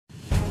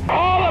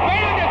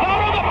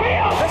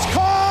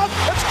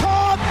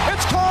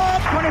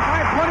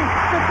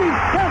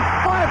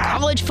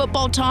College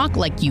football talk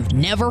like you've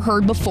never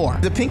heard before.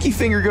 The pinky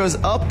finger goes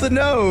up the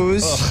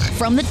nose. Ugh.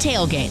 From the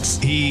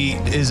tailgates. He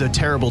is a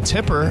terrible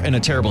tipper and a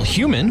terrible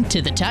human.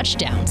 To the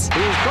touchdowns. He's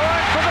going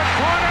for the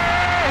corner.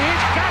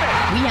 He's got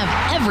it. We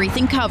have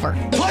everything covered.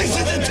 Place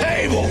at the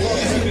table.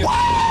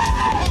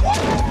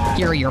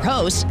 Here are your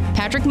hosts,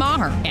 Patrick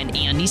Maher and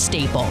Andy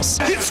Staples.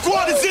 Hit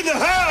squad is in the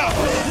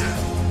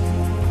house.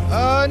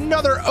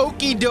 Another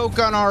okey doke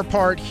on our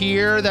part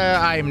here.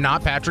 That I am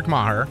not Patrick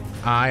Maher.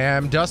 I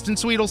am Dustin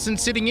Sweetelson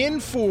sitting in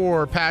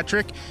for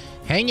Patrick,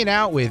 hanging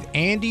out with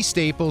Andy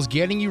Staples,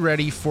 getting you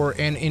ready for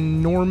an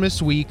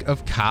enormous week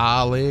of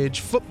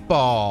college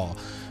football.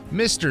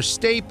 Mr.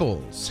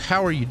 Staples,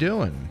 how are you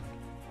doing?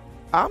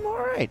 I'm all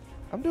right.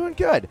 I'm doing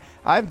good.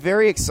 I'm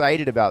very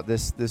excited about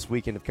this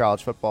weekend of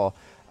college football.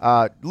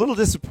 A little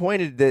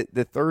disappointed that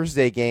the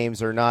Thursday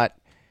games are not,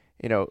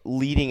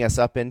 leading us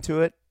up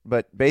into it.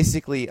 But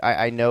basically,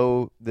 I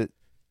know that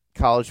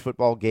college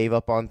football gave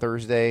up on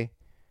Thursday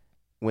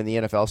when the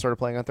NFL started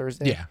playing on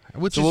Thursday. Yeah.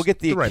 So we'll get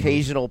the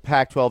occasional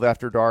Pac-12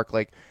 after dark.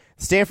 Like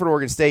Stanford,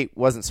 Oregon State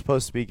wasn't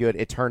supposed to be good.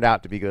 It turned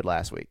out to be good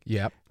last week.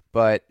 Yep.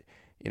 But,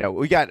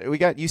 we got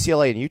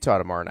UCLA and Utah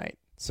tomorrow night.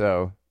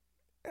 So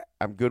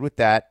I'm good with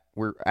that.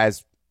 I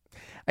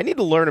need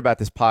to learn about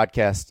this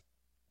podcast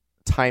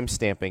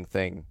time-stamping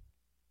thing,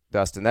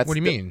 Dustin. What do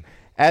you mean?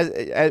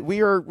 As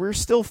we're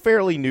still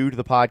fairly new to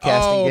the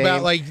podcasting game.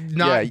 About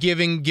not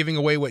giving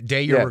away what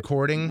day you're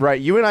recording,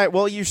 right? You and I.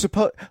 Well, you're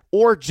supposed,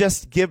 or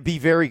just be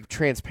very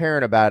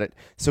transparent about it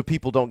so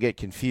people don't get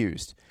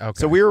confused. Okay.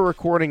 So we were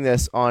recording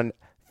this on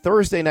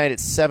Thursday night at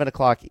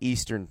 7:00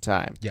 Eastern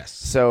time. Yes.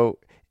 So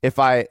if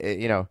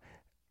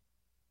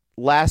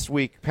last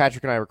week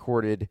Patrick and I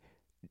recorded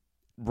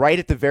right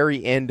at the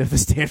very end of the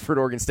Stanford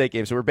Oregon State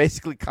game, so we're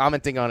basically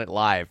commenting on it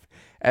live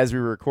as we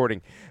were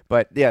recording.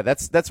 But yeah,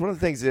 that's one of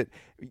the things that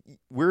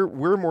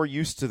we're more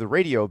used to the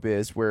radio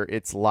biz where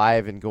it's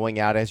live and going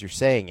out as you're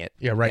saying it.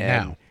 Yeah,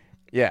 now.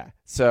 Yeah.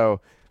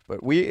 So, but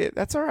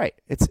that's all right.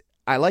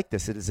 I like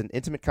this. It is an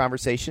intimate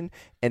conversation,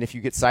 and if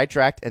you get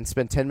sidetracked and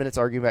spend 10 minutes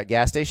arguing about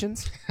gas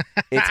stations,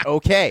 it's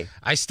okay.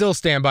 I still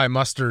stand by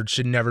mustard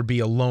should never be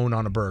alone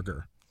on a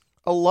burger.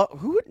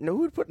 Who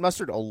would put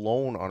mustard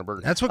alone on a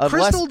burger? That's what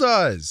Crystal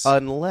does.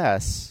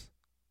 Unless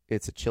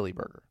it's a chili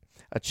burger.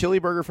 A chili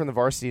burger from the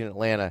Varsity in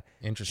Atlanta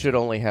should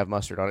only have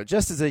mustard on it,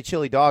 just as a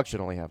chili dog should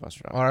only have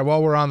mustard on it. All right,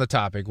 while we're on the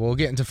topic, we'll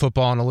get into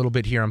football in a little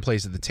bit here on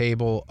Place at the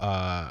Table.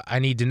 I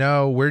need to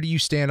know, where do you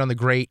stand on the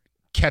great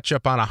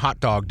ketchup on a hot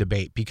dog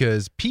debate?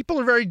 Because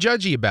people are very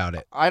judgy about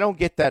it. I don't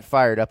get that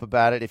fired up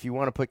about it. If you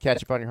want to put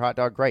ketchup on your hot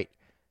dog, great.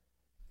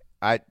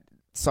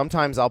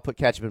 Sometimes I'll put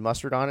ketchup and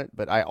mustard on it,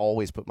 but I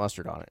always put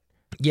mustard on it.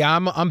 Yeah,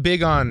 I'm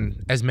big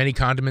on as many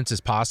condiments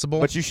as possible.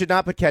 But you should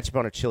not put ketchup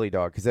on a chili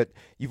dog because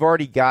you've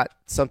already got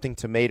something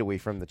tomatoey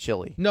from the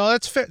chili. No,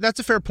 that's fair. That's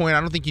a fair point. I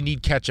don't think you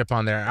need ketchup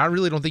on there. I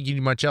really don't think you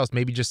need much else.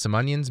 Maybe just some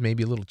onions,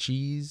 maybe a little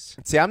cheese.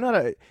 See,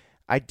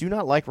 I do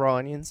not like raw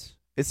onions.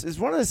 It's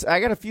one of those. I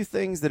got a few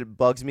things that it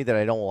bugs me that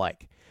I don't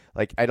like.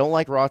 Like I don't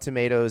like raw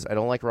tomatoes. I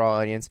don't like raw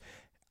onions.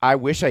 I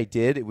wish I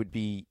did. It would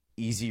be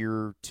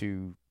easier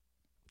to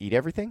eat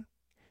everything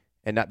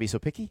and not be so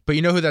picky. But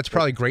you know who that's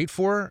probably great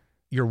for?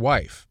 Your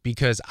wife,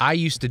 because I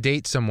used to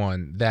date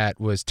someone that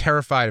was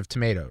terrified of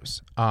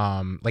tomatoes,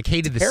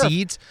 hated the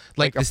seeds,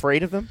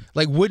 afraid of them,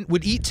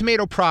 would eat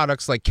tomato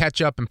products like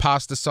ketchup and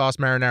pasta sauce,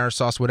 marinara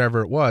sauce,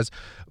 whatever it was,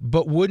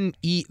 but wouldn't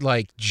eat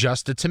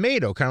just a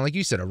tomato, kind of like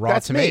you said, a raw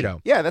tomato.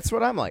 Me. Yeah, that's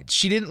what I'm like.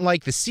 She didn't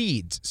like the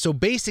seeds, so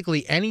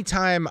basically,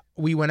 anytime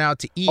we went out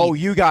to eat,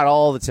 you got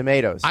all the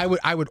tomatoes. I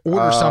would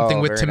order something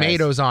with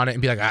tomatoes on it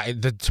and be like,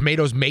 the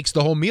tomatoes makes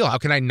the whole meal. How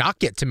can I not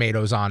get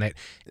tomatoes on it?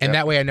 And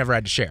that way, I never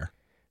had to share.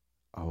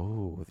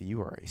 Oh, you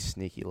are a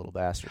sneaky little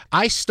bastard.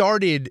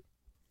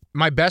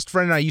 My best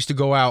friend and I used to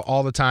go out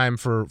all the time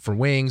for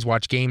wings,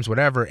 watch games,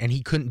 whatever, and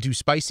he couldn't do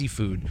spicy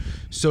food.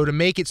 So to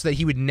make it so that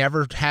he would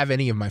never have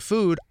any of my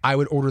food, I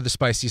would order the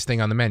spiciest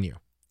thing on the menu.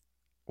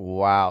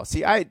 Wow.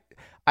 See, I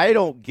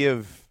don't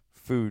give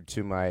food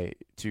to my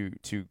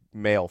to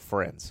male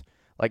friends.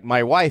 Like,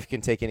 my wife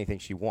can take anything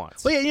she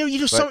wants. Well, yeah,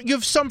 you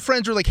have some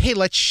friends who are like, hey,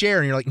 let's share.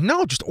 And you're like,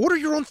 no, just order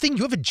your own thing.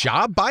 You have a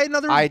job. Buy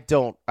another. I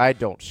don't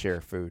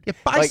share food. Yeah,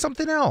 buy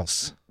something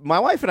else. My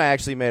wife and I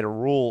actually made a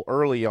rule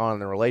early on in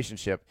the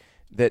relationship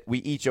that we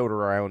each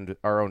order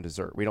our own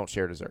dessert. We don't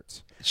share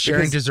desserts.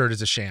 Sharing dessert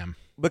is a sham.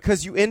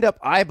 Because you end up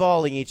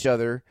eyeballing each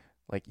other.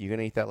 Like, you going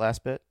to eat that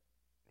last bit?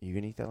 You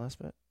going to eat that last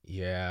bit?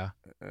 Yeah.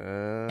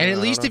 And at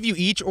least if you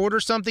each order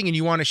something and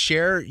you want to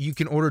share, you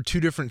can order two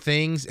different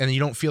things and you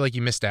don't feel like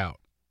you missed out.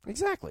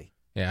 Exactly.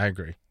 Yeah, I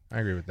agree. I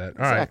agree with that.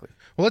 All exactly. right.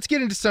 Well, let's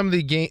get into some of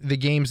the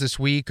games this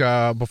week.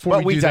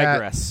 Before we do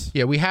digress.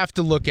 That, we have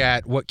to look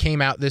at what came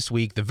out this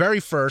week. The very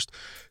first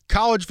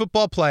college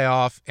football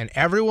playoff, and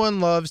everyone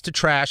loves to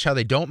trash how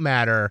they don't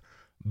matter,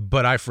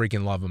 but I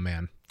freaking love them,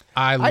 man.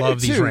 I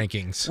love these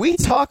rankings. We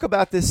talk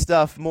about this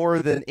stuff more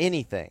than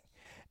anything,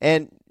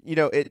 and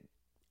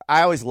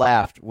I always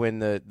laughed when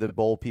the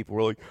bowl people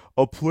were like,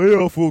 "A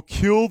playoff will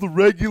kill the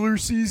regular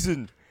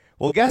season."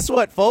 Well, guess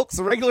what, folks?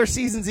 The regular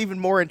season's even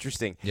more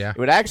interesting. Yeah. It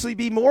would actually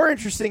be more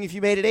interesting if you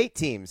made it 8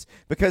 teams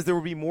because there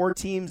would be more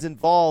teams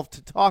involved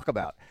to talk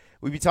about.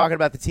 We'd be talking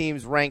about the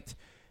teams ranked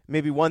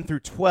maybe 1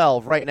 through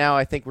 12. Right now,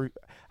 I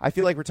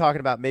feel like we're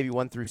talking about maybe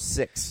 1 through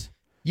 6.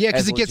 Yeah,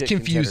 because it gets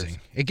confusing.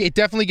 It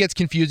definitely gets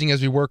confusing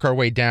as we work our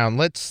way down.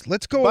 Let's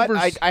go over.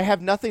 But I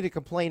have nothing to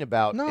complain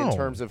about in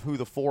terms of who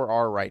the 4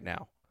 are right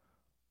now.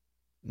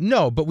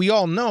 No, but we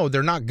all know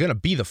they're not going to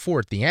be the 4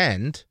 at the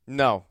end.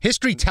 No.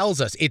 History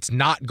tells us it's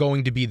not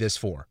going to be this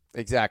 4.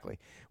 Exactly.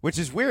 Which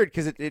is weird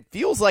because it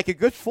feels like a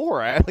good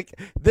 4.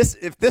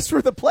 If this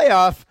were the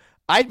playoff,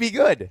 I'd be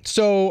good.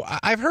 So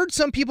I've heard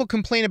some people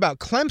complain about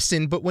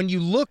Clemson, but when you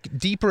look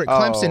deeper at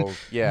Clemson,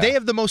 they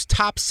have the most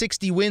top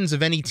 60 wins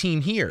of any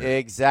team here.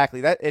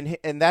 Exactly.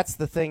 And that's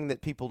the thing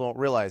that people don't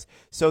realize.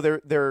 So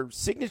their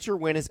signature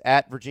win is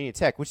at Virginia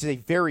Tech, which is a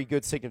very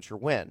good signature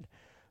win.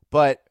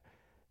 But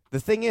the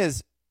thing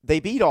is, they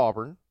beat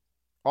Auburn.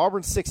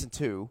 Auburn's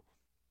 6-2.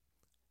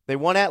 They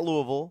won at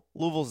Louisville.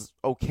 Louisville's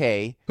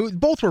okay. Who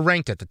both were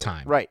ranked at the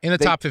time, right? In the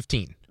top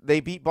 15.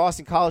 They beat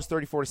Boston College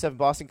 34-7.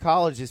 Boston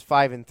College is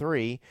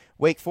 5-3.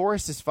 Wake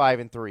Forest is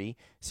 5-3.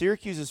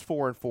 Syracuse is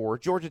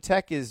 4-4. Georgia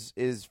Tech is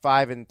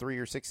 5-3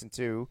 or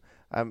 6-2.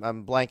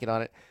 I'm blanking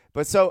on it.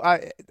 But so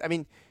I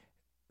mean,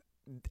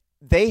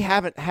 they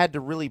haven't had to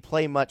really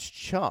play much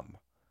chum.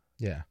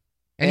 Yeah.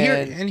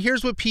 And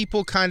here's what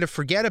people kind of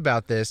forget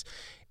about this.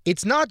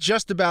 It's not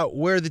just about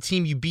where the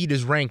team you beat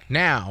is ranked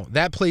now.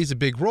 That plays a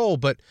big role,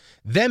 but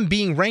them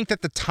being ranked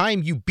at the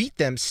time you beat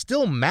them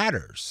still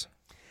matters.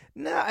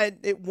 No,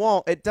 it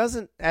won't. It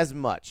doesn't as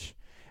much.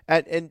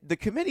 And the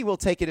committee will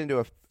take it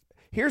into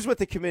here's what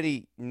the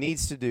committee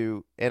needs to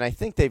do, and I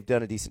think they've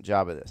done a decent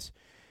job of this.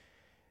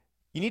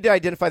 You need to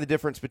identify the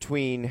difference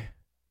between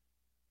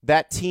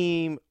that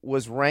team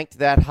was ranked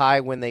that high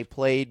when they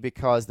played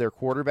because their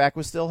quarterback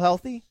was still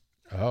healthy.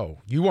 Oh,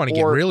 you want to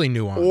get really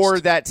nuanced. Or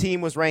that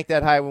team was ranked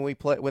that high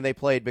when they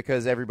played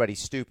because everybody's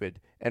stupid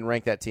and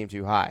ranked that team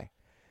too high.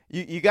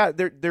 You got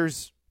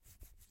there's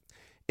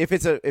if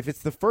it's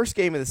the first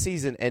game of the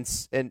season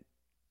and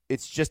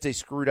it's just a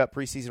screwed up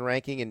preseason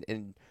ranking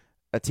and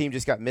a team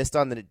just got missed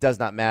on, then it does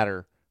not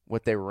matter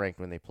what they were ranked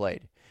when they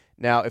played.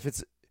 Now, if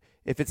it's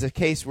a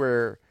case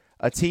where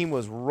a team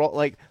was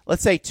like,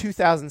 let's say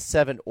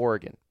 2007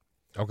 Oregon.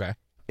 Okay.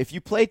 If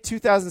you played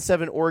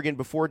 2007 Oregon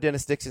before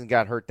Dennis Dixon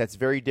got hurt, that's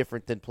very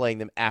different than playing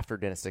them after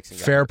Dennis Dixon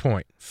got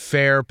hurt.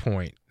 Fair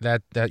point.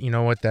 That you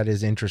know what, that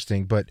is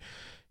interesting. But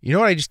you know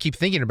what I just keep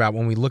thinking about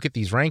when we look at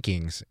these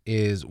rankings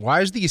is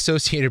why does the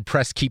Associated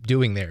Press keep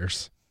doing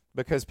theirs?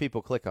 Because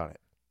people click on it.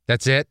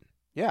 That's it?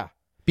 Yeah.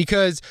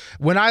 Because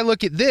when I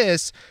look at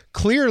this,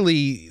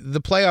 clearly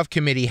the playoff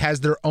committee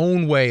has their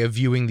own way of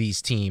viewing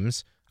these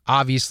teams.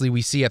 Obviously,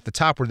 we see at the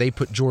top where they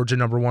put Georgia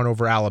number 1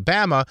 over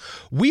Alabama.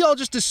 We all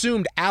just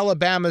assumed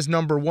Alabama's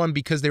number 1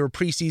 because they were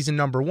preseason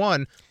number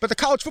 1, but the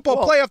college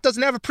football playoff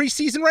doesn't have a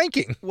preseason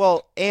ranking.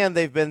 Well, and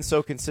they've been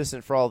so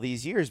consistent for all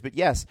these years. But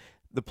yes,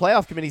 the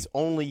playoff committee's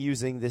only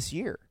using this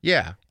year.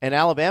 Yeah. And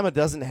Alabama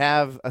doesn't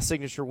have a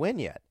signature win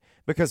yet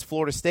because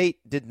Florida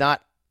State did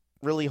not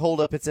really hold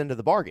up its end of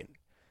the bargain.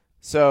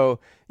 So,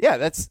 yeah,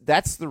 that's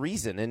the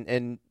reason.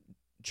 And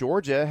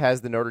Georgia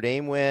has the Notre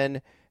Dame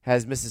win,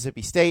 has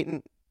Mississippi State,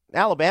 and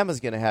Alabama's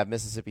going to have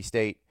Mississippi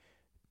State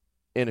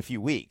in a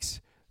few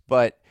weeks,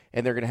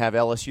 and they're going to have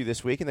LSU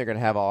this week, and they're going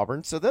to have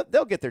Auburn, so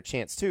they'll get their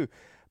chance too.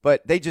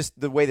 But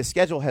the way the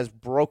schedule has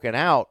broken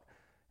out,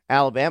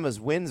 Alabama's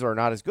wins are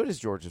not as good as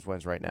Georgia's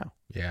wins right now.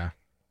 Yeah,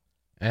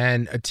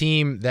 and a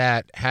team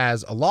that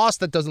has a loss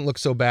that doesn't look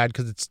so bad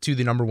because it's to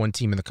the number 1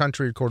 team in the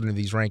country according to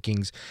these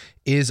rankings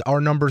is our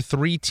number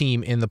 3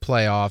 team in the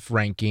playoff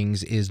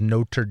rankings is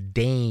Notre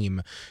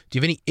Dame. Do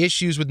you have any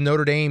issues with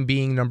Notre Dame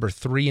being number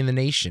 3 in the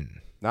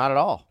nation? Not at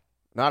all.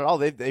 Not at all.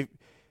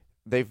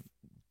 They've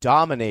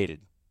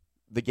dominated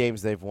the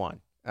games they've won.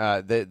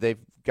 They've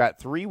got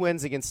 3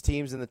 wins against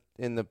teams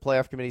in the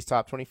playoff committee's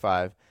top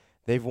 25.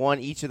 They've won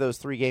each of those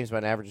 3 games by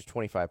an average of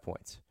 25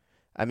 points.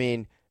 I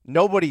mean,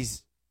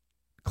 nobody's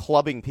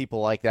clubbing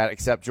people like that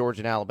except Georgia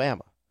and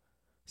Alabama.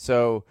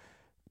 So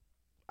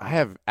I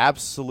have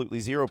absolutely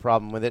zero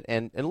problem with it.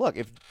 And look,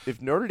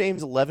 if Notre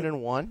Dame's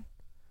 11-1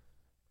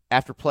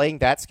 after playing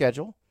that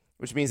schedule,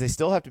 which means they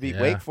still have to beat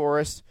Wake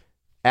Forest,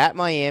 at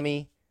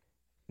Miami,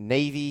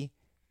 Navy,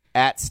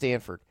 at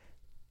Stanford.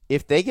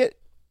 If they get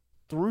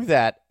through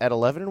that at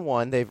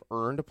 11-1, they've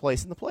earned a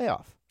place in the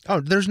playoff. Oh,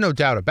 there's no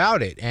doubt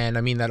about it. And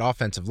I mean, that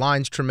offensive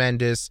line's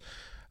tremendous.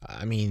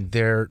 I mean,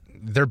 they're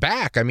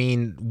back. I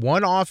mean,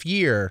 one off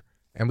year,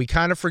 and we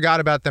kind of forgot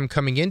about them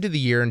coming into the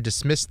year and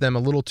dismissed them a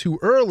little too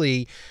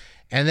early.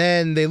 And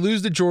then they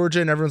lose to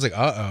Georgia, and everyone's like,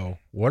 uh-oh,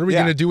 what are we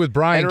going to do with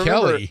Brian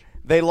Kelly?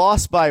 They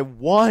lost by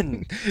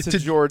 1 to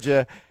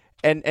Georgia.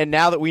 And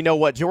now that we know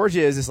what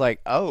Georgia is, it's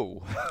like,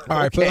 oh. All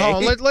right, but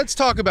hold on, let's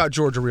talk about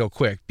Georgia real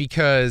quick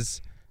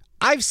because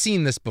I've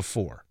seen this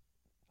before.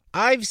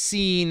 I've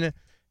seen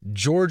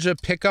Georgia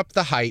pick up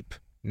the hype,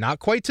 not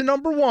quite to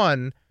number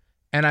 1,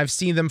 and I've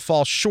seen them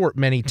fall short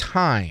many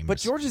times. But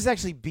Georgia's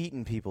actually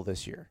beaten people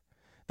this year.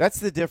 That's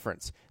the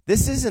difference.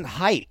 This isn't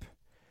hype.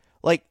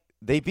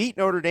 They beat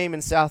Notre Dame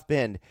in South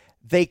Bend.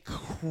 They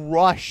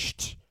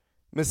crushed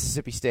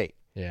Mississippi State.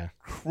 Yeah.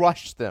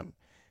 Crushed them.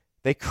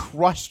 They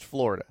crushed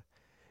Florida.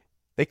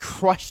 They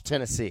crushed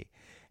Tennessee.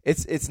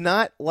 It's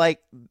not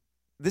like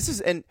this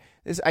is, and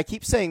this, I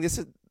keep saying this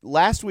is,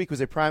 last week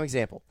was a prime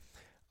example.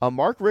 A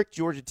Mark Richt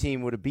Georgia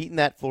team would have beaten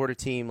that Florida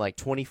team like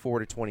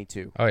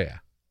 24-22. Oh yeah,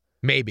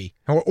 maybe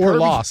or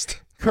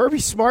lost. Kirby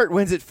Smart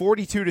wins it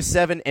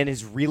 42-7 and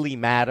is really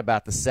mad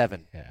about the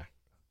 7. Yeah.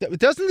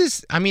 Doesn't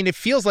this? I mean, it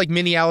feels like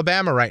mini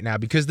Alabama right now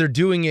because they're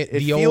doing it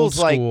the old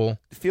school.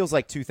 It feels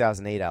like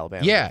 2008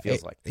 Alabama. Yeah, it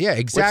feels like. Yeah,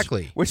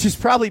 exactly. Which is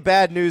probably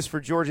bad news for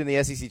Georgia in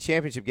the SEC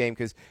championship game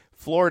because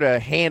Florida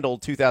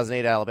handled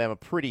 2008 Alabama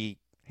pretty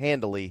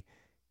handily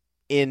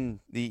in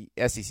the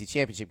SEC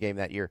championship game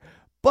that year.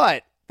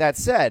 But that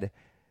said,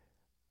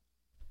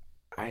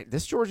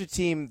 this Georgia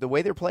team, the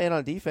way they're playing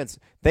on defense,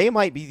 they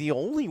might be the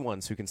only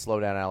ones who can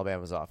slow down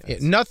Alabama's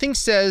offense. Nothing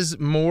says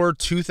more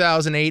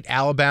 2008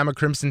 Alabama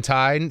Crimson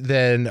Tide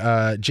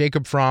than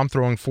Jacob Fromm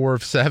throwing 4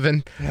 of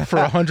 7 for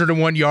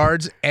 101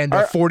 yards and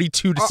a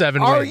 42-7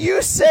 win. Are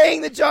you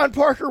saying that John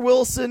Parker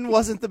Wilson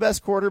wasn't the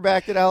best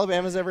quarterback that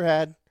Alabama's ever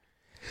had?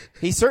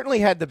 He certainly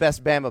had the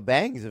best Bama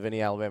bangs of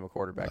any Alabama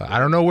quarterback. I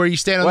don't know where you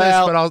stand on this,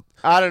 but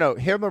I don't know.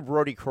 Him or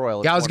Brody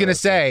Croyle. Yeah, I was going to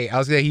say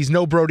he's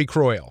no Brody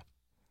Croyle.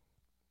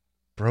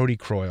 Brody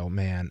Croyle,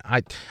 man.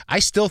 I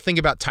still think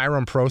about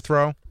Tyrone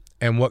Prothro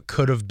and what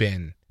could have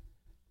been.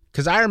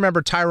 Because I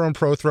remember Tyrone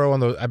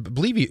Prothro I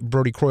believe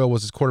Brody Croyle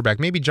was his quarterback.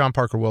 Maybe John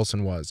Parker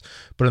Wilson was.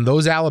 But in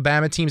those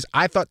Alabama teams,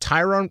 I thought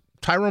Tyrone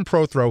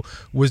Prothro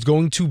was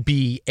going to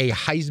be a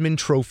Heisman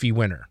Trophy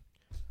winner.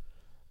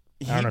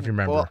 I don't know if you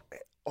remember.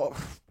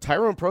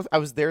 Tyrone Prothro, I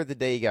was there the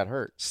day he got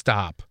hurt.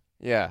 Stop.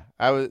 Yeah,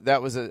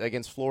 that was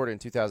against Florida in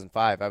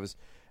 2005.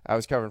 I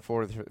was covering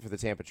Florida for the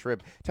Tampa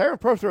Trib. Tyrone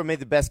Prothro made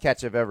the best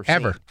catch I've ever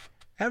seen.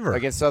 Ever.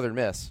 Against Southern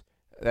Miss.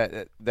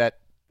 That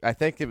I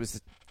think it was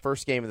the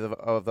first game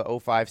of the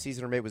 05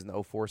 season, or maybe it was in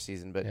the 04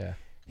 season, but yeah.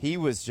 he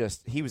was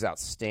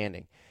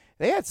outstanding.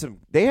 They had some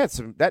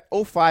that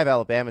 05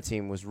 Alabama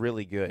team was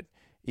really good.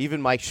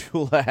 Even Mike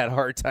Shula had a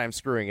hard time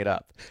screwing it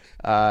up.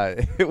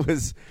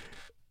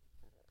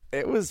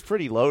 It was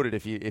pretty loaded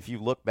if you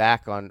look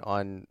back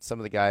on some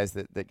of the guys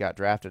that got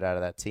drafted out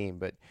of that team,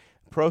 but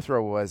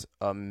Prothro was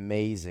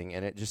amazing,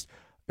 and it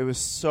was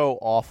so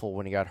awful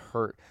when he got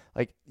hurt.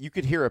 Like, you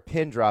could hear a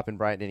pin drop in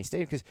Bryant-Denny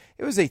Stadium because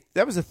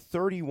that was a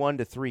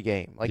 31-3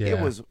 game. Like,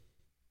 It was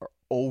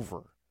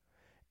over.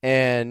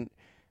 And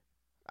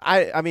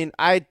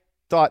I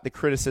thought the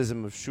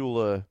criticism of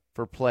Shula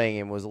for playing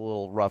him was a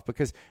little rough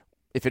because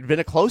if it had been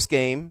a close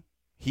game,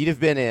 he'd have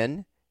been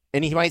in,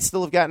 and he might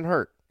still have gotten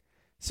hurt.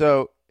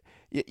 So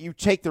you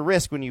take the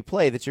risk when you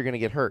play that you're going to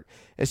get hurt.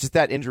 It's just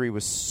that injury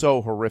was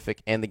so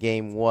horrific, and the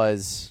game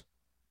was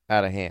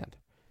out of hand.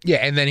 Yeah,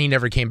 and then he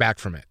never came back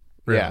from it.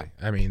 Really. Yeah.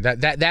 I mean,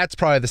 that's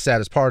probably the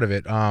saddest part of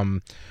it.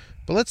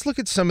 But let's look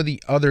at some of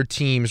the other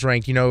teams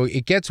ranked. You know,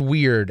 it gets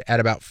weird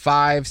at about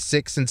 5,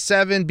 6, and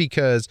 7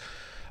 because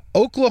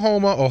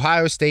Oklahoma,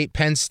 Ohio State,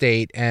 Penn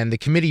State, and the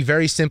committee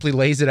very simply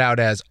lays it out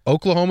as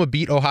Oklahoma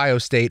beat Ohio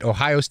State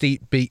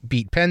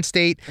beat Penn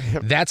State.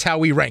 That's how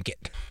we rank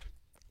it.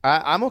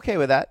 I'm okay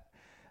with that.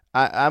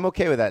 I'm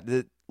okay with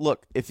that.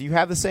 Look, if you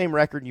have the same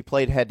record and you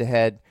played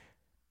head-to-head,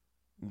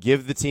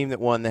 give the team that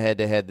won the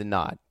head-to-head the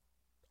nod.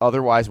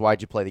 Otherwise,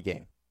 why'd you play the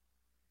game?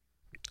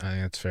 I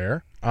think that's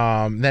fair.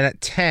 Then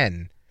at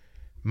 10,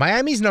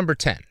 Miami's number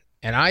 10.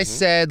 And I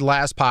said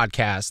last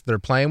podcast, they're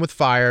playing with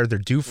fire. They're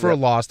due for a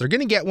loss. They're going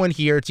to get one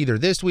here. It's either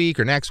this week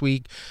or next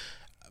week.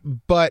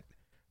 But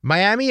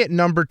Miami at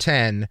number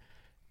 10,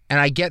 and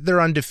I get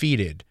they're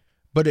undefeated.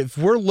 But if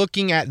we're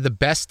looking at the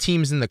best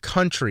teams in the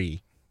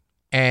country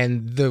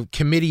and the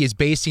committee is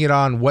basing it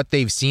on what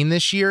they've seen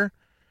this year,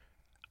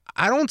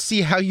 I don't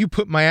see how you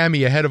put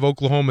Miami ahead of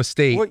Oklahoma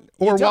State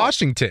or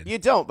Washington. You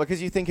don't,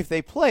 because you think if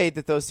they played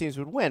that those teams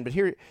would win. But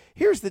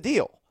here's the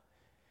deal.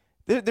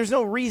 There's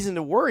no reason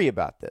to worry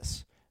about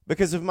this,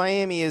 because if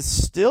Miami is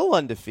still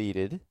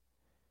undefeated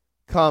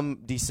come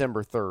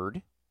December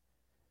 3rd,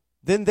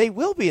 then they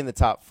will be in the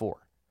top 4.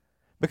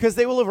 Because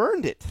they will have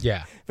earned it.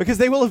 Yeah. Because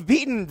they will have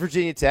beaten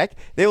Virginia Tech,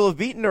 they will have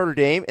beaten Notre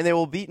Dame, and they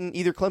will have beaten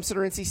either Clemson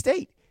or NC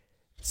State.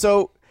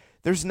 So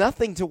there's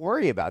nothing to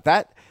worry about.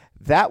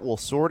 That will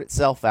sort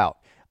itself out.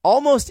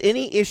 Almost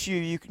any issue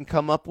you can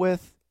come up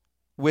with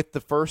the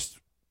first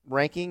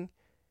ranking,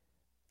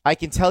 I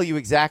can tell you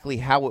exactly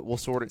how it will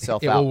sort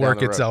itself out. It will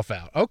work itself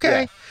out.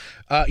 Okay.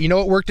 Yeah. You know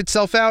what worked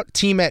itself out?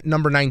 Team at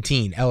number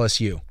 19,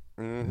 LSU.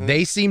 Mm-hmm.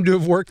 They seem to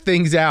have worked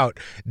things out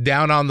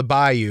down on the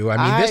bayou. I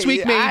mean, this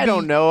week maybe. I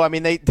don't know. I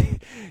mean,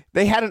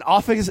 they had an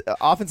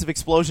offensive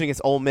explosion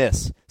against Ole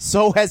Miss.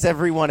 So has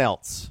everyone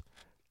else.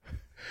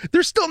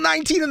 There's still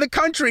 19 in the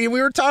country, and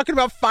we were talking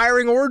about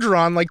firing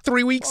Orgeron like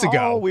 3 weeks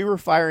ago. Oh, we were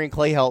firing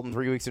Clay Helton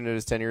 3 weeks into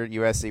his tenure at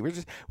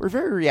USC. We're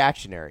very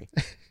reactionary.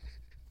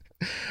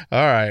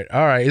 All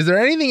right. Is there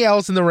anything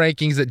else in the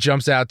rankings that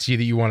jumps out to you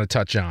that you want to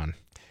touch on?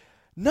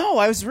 No,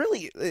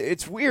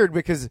 it's weird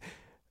because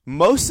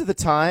most of the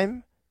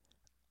time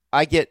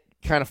I get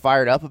kind of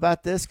fired up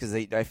about this because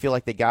I feel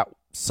like they got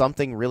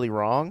something really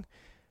wrong,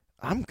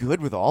 I'm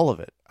good with all of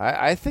it.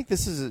 I think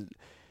this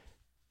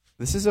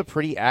is a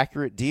pretty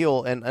accurate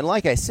deal. And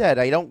like I said,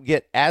 I don't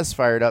get as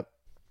fired up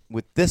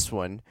with this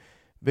one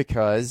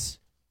because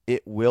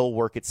it will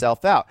work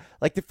itself out.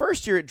 Like the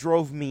first year, it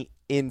drove me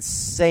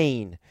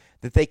insane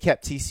that they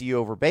kept TCU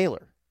over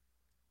Baylor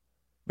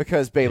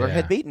because Baylor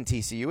had beaten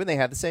TCU and they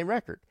had the same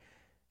record.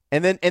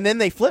 And then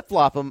they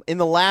flip-flop them in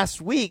the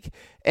last week,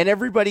 and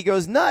everybody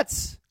goes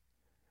nuts.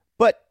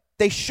 But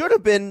they should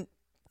have been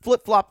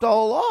flip-flopped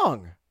all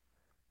along.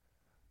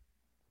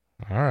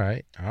 All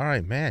right,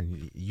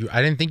 man.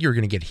 I didn't think you were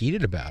going to get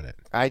heated about it.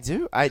 I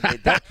do.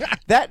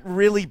 That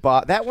really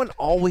that one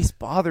always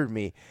bothered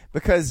me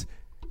because,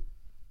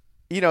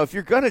 if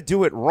you're going to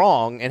do it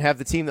wrong and have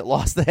the team that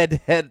lost the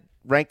head-to-head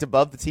ranked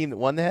above the team that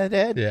won the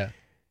head-to-head,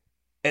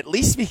 at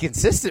least be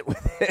consistent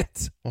with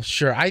it. Well,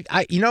 sure. I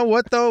you know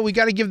what though? We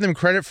got to give them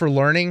credit for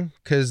learning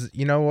because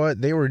you know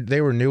what? They were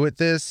new at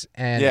this,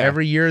 and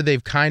every year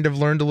they've kind of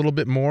learned a little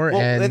bit more.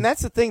 Well, and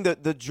that's the thing.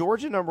 The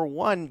Georgia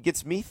 #1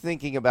 gets me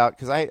thinking about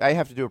because I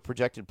have to do a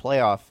projected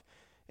playoff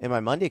in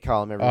my Monday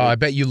column every week. I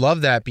bet you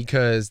love that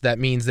because that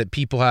means that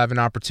people have an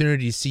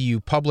opportunity to see you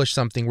publish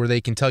something where they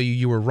can tell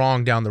you were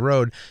wrong down the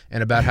road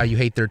and about how you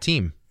hate their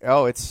team.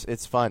 Oh,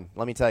 it's fun.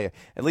 Let me tell you.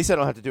 At least I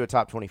don't have to do a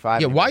top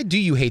 25. Yeah, why do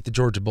you hate the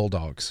Georgia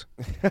Bulldogs?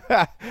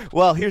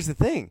 Well, here's the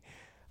thing.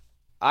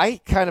 I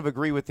kind of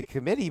agree with the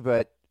committee,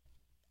 but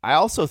I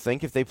also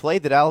think if they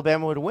played that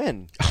Alabama would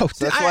win. So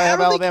that's why I have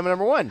Alabama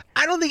 #1.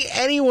 I don't think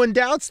anyone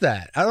doubts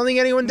that.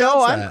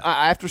 No,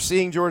 after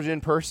seeing Georgia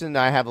in person,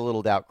 I have a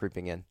little doubt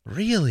creeping in.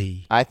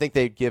 Really? I think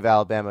they'd give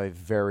Alabama a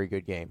very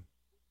good game.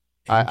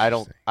 I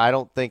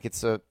don't think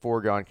it's a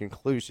foregone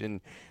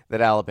conclusion that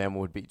Alabama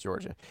would beat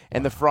Georgia.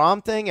 And the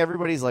Fromm thing,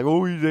 everybody's like,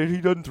 oh,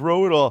 he doesn't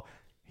throw it all.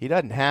 He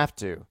doesn't have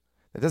to.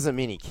 That doesn't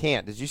mean he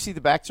can't. Did you see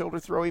the back shoulder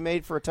throw he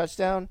made for a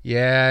touchdown?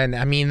 Yeah, and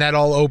I mean, that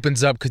all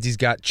opens up because he's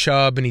got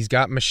Chubb and he's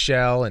got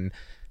Michelle. And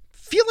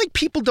feel like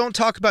people don't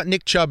talk about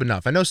Nick Chubb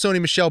enough. I know Sony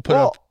Michel put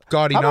up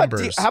gaudy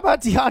numbers. How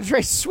about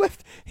DeAndre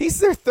Swift? He's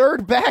their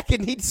third back,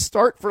 and he'd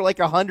start for like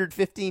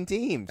 115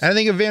 teams. And I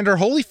think Evander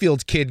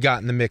Holyfield's kid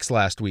got in the mix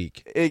last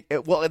week.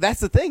 Well,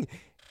 that's the thing.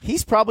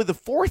 He's probably the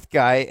fourth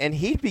guy, and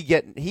he'd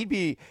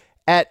be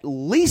at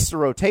least a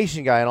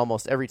rotation guy on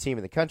almost every team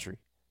in the country,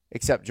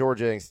 except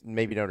Georgia and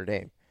maybe Notre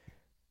Dame.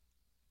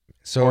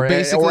 So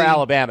basically, or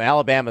Alabama.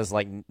 Alabama's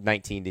like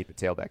 19 deep at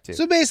tailback too.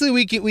 So basically,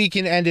 we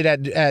can end it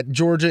at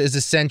Georgia is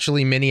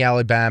essentially mini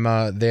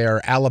Alabama. They're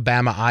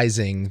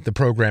Alabama-izing the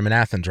program in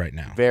Athens right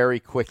now.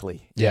 Very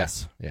quickly.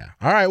 Yes. Yeah.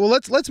 All right. Well,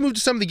 let's move to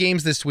some of the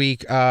games this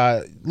week.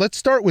 Let's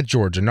start with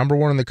Georgia,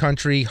 #1 in the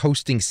country,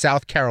 hosting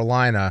South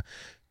Carolina,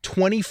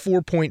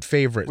 24-point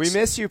favorites. We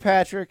miss you,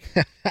 Patrick.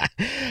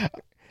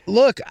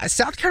 Look,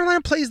 South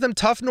Carolina plays them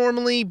tough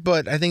normally,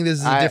 but I think this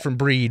is a different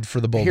breed for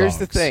the Bulldogs. Here's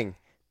the thing.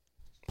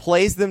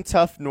 Plays them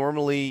tough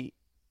normally,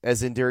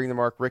 as in during the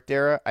Mark Richt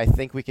era, I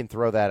think we can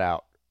throw that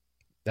out.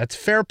 That's a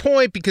fair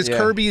point because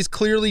Kirby is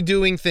clearly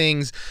doing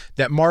things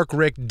that Mark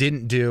Richt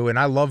didn't do, and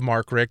I love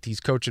Mark Richt. He's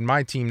coaching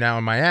my team now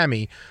in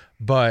Miami.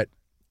 But,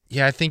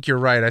 yeah, I think you're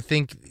right. I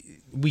think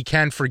we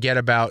can forget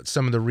about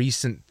some of the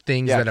recent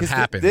things that have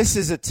happened. This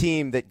is a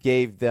team that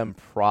gave them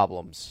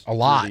problems a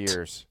lot through the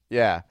years.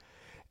 Yeah.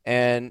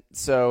 And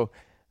so,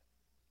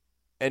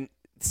 and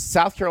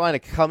South Carolina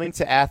coming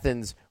to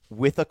Athens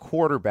with a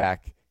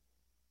quarterback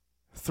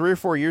 3 or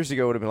 4 years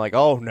ago would have been like,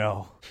 oh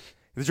no,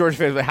 the Georgia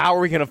fans, how are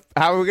we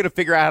gonna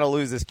figure out how to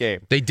lose this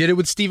game? They did it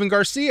with Steven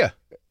Garcia.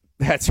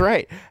 That's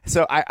right.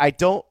 So I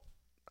don't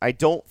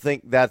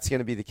think that's going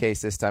to be the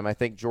case this time. I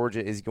think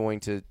Georgia is going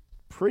to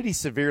pretty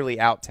severely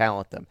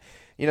out-talent them.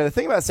 The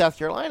thing about South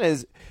Carolina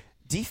is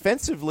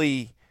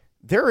defensively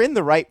they're in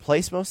the right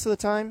place most of the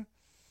time.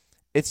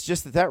 It's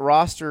just that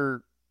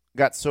roster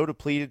got so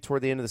depleted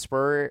toward the end of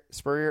the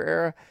Spurrier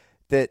era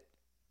that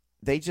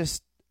they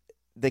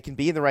can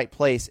be in the right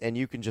place and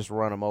you can just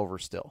run them over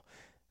still.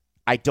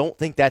 I don't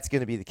think that's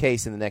going to be the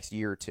case in the next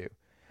year or two.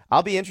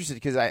 I'll be interested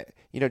because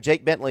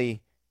Jake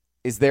Bentley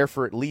is there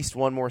for at least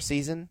one more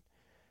season.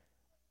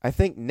 I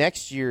think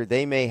next year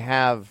they may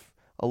have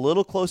a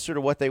little closer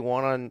to what they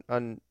want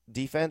on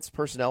defense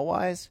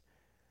personnel-wise,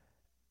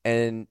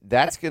 and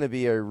that's going to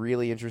be a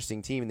really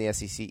interesting team in the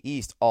SEC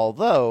East,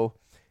 although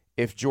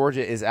if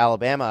Georgia is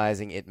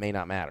Alabama-izing, it may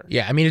not matter.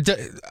 Yeah, I mean,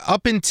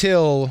 up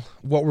until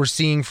what we're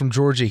seeing from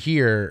Georgia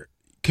here,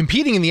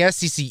 competing in the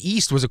SEC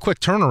East was a quick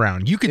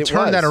turnaround. You could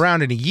turn that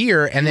around in a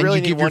year, and then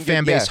you give your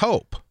fan base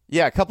hope.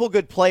 Yeah, a couple of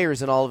good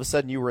players, and all of a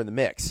sudden you were in the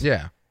mix.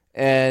 Yeah.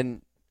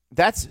 And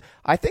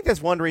I think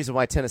that's one reason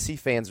why Tennessee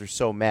fans are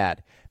so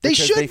mad. They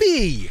should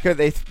be. Because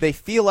they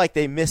feel like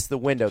they missed the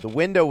window. The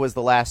window was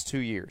the last 2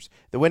 years.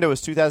 The window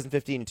was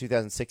 2015 and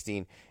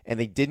 2016, and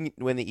they didn't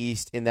win the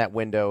East in that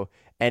window.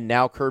 And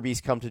now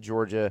Kirby's come to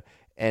Georgia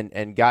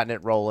and gotten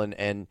it rolling,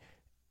 and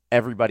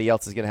everybody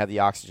else is going to have the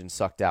oxygen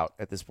sucked out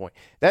at this point.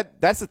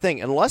 That's the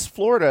thing. Unless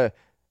Florida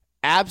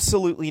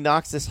absolutely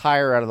knocks this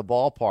hire out of the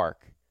ballpark,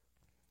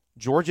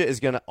 Georgia is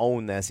going to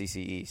own the SEC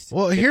East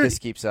Well, if this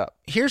keeps up.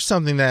 Here's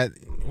something that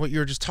what you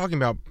were just talking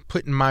about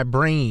put in my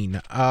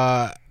brain.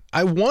 I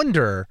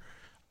wonder,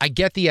 I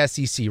get the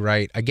SEC,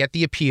 right? I get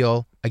the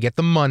appeal. I get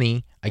the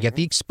money. I get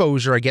the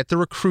exposure. I get the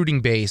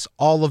recruiting base,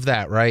 all of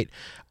that, right?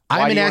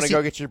 Why do you want to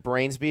go get your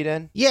brains beat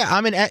in?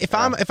 Yeah, if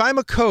I'm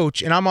a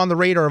coach and I'm on the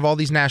radar of all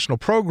these national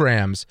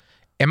programs,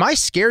 am I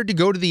scared to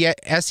go to the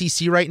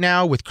SEC right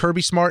now with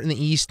Kirby Smart in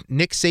the East,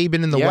 Nick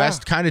Saban in the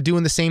West, kind of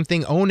doing the same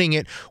thing, owning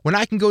it, when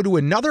I can go to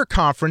another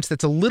conference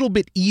that's a little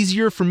bit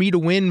easier for me to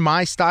win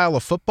my style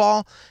of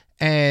football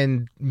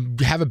and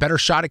have a better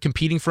shot at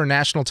competing for a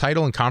national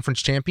title and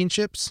conference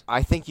championships?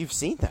 I think you've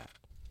seen that.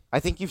 I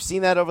think you've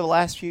seen that over the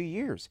last few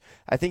years.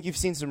 I think you've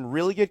seen some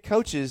really good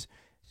coaches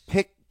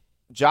pick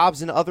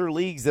jobs in other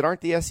leagues that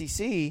aren't the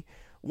SEC.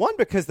 One,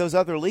 because those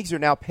other leagues are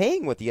now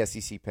paying what the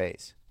SEC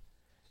pays.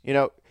 You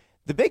know,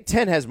 the Big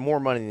Ten has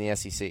more money than the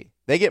SEC.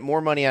 They get more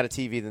money out of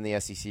TV than the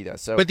SEC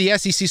does. So, but the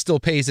SEC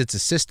still pays its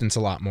assistants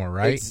a lot more,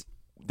 right?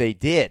 They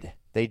did.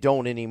 They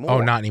don't anymore.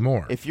 Oh, not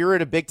anymore. If you're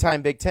at a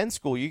big-time Big Ten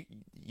school, you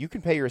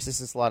can pay your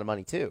assistants a lot of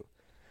money too.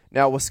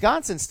 Now,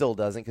 Wisconsin still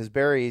doesn't because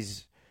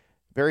Barry's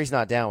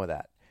not down with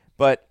that.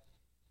 But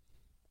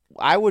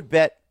I would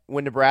bet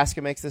when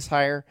Nebraska makes this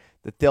hire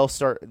that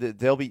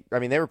they'll be. I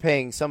mean, they were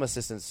paying some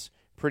assistants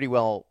pretty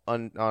well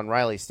on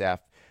Riley's staff,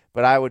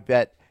 but I would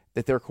bet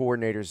that their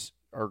coordinators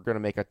are going to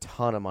make a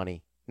ton of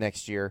money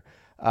next year.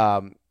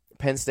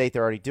 Penn State,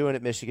 they're already doing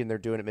it. Michigan, they're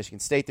doing it. Michigan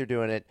State, they're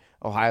doing it.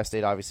 Ohio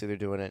State, obviously, they're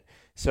doing it.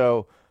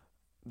 So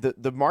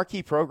the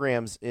marquee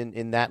programs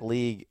in that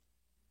league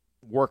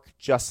work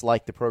just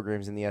like the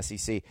programs in the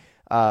SEC.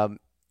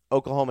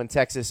 Oklahoma and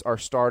Texas are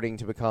starting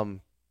to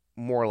become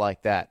more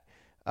like that.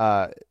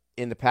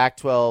 In the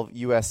Pac-12,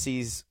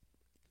 USC's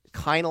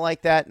kind of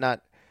like that.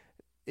 Not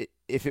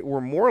if it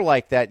were more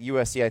like that,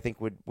 USC I think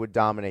would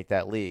dominate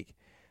that league.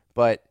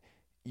 But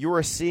you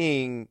are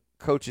seeing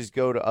coaches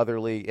go to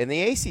other leagues, and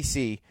the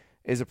ACC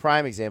is a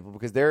prime example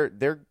because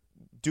they're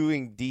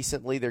doing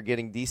decently. They're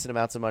getting decent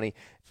amounts of money,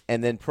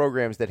 and then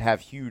programs that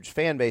have huge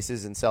fan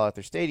bases and sell out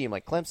their stadium,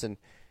 like Clemson,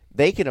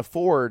 they can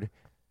afford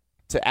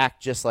to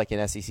act just like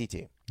an SEC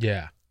team.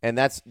 Yeah. And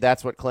that's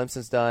what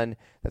Clemson's done.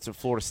 That's what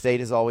Florida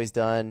State has always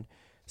done.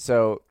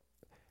 So,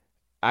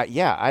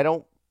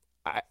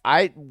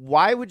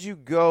 why would you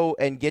go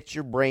and get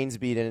your brains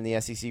beaten in the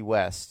SEC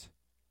West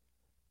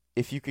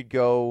if you could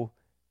go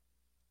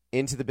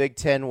into the Big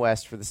Ten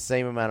West for the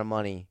same amount of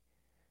money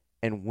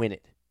and win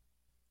it?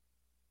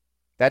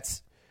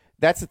 That's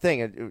the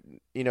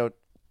thing. You know,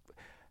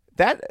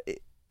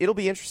 it'll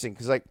be interesting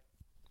because, like,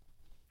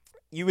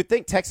 you would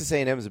think Texas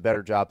A&M is a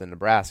better job than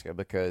Nebraska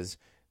because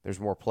there's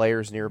more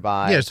players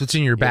nearby. Yeah, so it's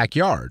in your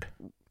backyard.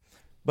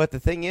 But the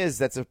thing is,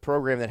 that's a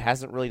program that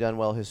hasn't really done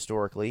well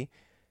historically.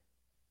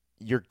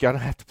 You're going to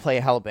have to play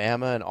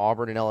Alabama and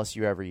Auburn and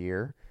LSU every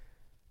year.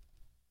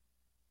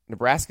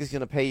 Nebraska's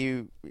going to pay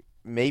you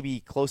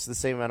maybe close to the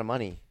same amount of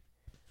money.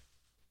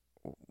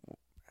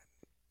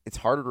 It's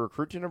harder to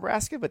recruit to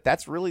Nebraska, but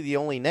that's really the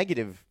only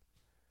negative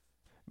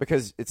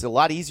because it's a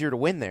lot easier to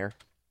win there.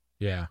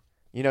 Yeah.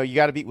 You know, you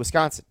got to beat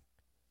Wisconsin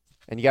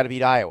and you got to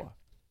beat Iowa.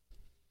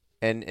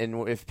 And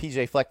if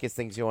PJ Fleck gets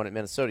things going at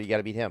Minnesota, you got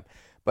to beat him.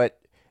 But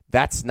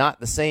that's not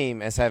the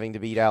same as having to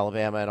beat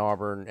Alabama and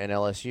Auburn and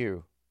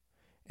LSU.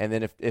 And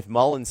then if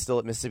Mullen's still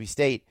at Mississippi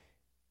State,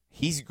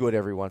 he's good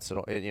every once in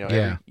a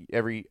while.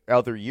 Every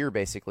other year,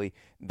 basically,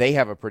 they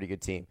have a pretty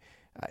good team.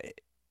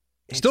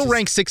 Still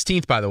ranked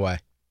 16th, by the way.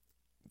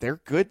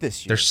 They're good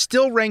this year. They're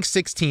still ranked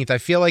 16th. I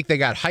feel like they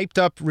got hyped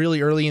up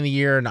really early in the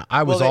year, and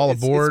I was all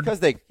aboard.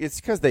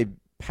 It's because they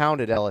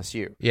pounded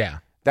LSU. Yeah.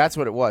 That's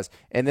what it was.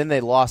 And then they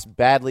lost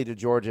badly to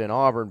Georgia and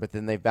Auburn, but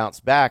then they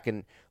bounced back.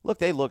 And, look,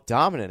 they looked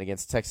dominant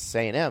against Texas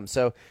A&M.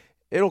 So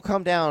it'll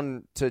come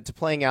down to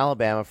playing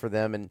Alabama for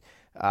them. And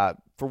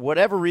for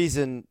whatever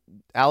reason,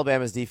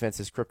 Alabama's defense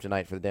is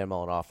kryptonite for the Dan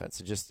Mullen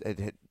offense.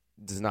 It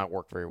does not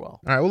work very well.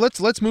 All right, well,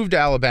 let's move to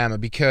Alabama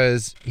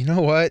because, you know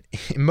what?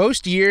 In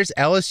most years,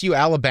 LSU,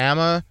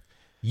 Alabama,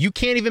 you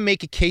can't even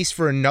make a case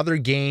for another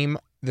game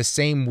the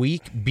same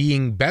week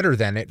being better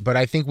than it, but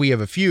I think we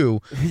have a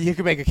few. You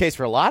can make a case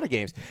for a lot of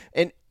games.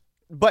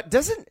 But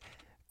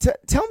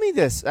tell me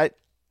this,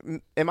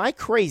 am I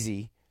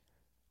crazy,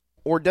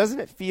 or doesn't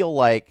it feel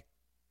like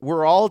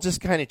we're all just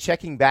kind of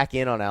checking back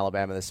in on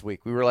Alabama this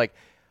week? We were like,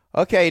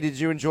 okay, did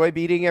you enjoy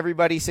beating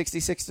everybody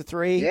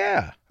 66-3?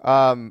 Yeah.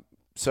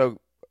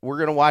 So we're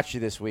going to watch you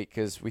this week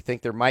because we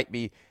think there might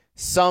be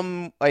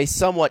a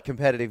somewhat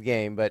competitive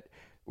game, but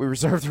we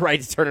reserve the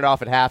right to turn it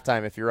off at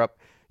halftime if you're up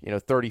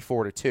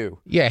 34-2.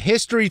 Yeah,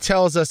 history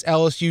tells us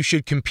LSU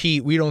should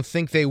compete. We don't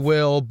think they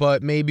will,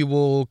 but maybe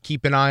we'll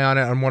keep an eye on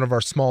it on one of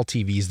our small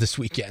TVs this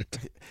weekend.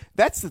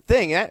 That's the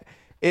thing.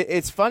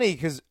 It's funny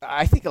because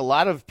I think a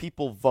lot of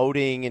people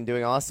voting and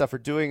doing all that stuff are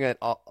doing it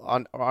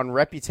on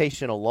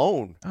reputation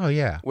alone. Oh,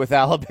 yeah. With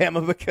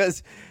Alabama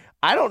because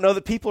I don't know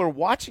that people are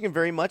watching them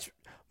very much,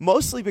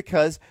 mostly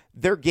because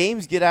their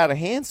games get out of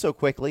hand so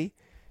quickly,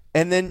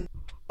 and then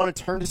want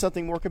to turn to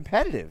something more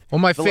competitive. Well,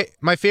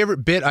 my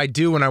favorite bit I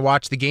do when I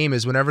watch the game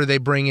is whenever they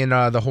bring in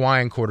the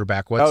Hawaiian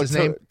quarterback. What's his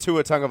name?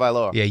 Tua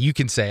Tagovailoa. Yeah, you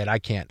can say it. I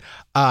can't.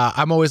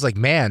 I'm always like,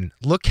 man,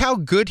 look how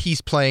good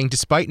he's playing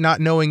despite not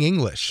knowing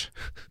English.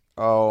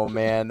 Oh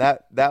man,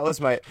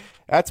 that's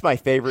my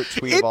favorite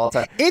tweet of all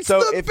time. It's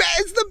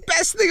the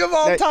best thing of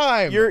all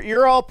time.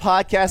 You're all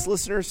podcast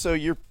listeners, so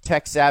you're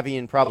tech savvy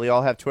and probably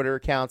all have Twitter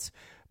accounts.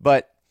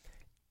 But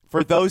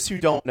for those who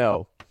don't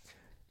know,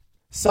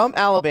 some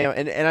Alabama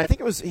and I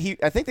think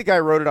I think the guy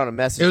wrote it on a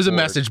message board. It was a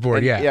message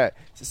board, yeah. Yeah.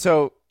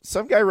 So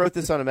some guy wrote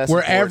this on a message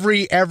board.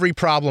 Where every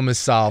problem is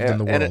solved in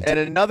the world. And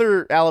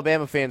another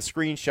Alabama fan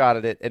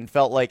screenshotted it and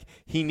felt like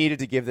he needed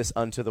to give this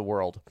unto the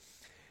world.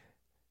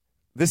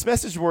 This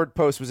message board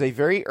post was a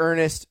very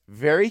earnest,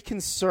 very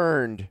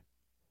concerned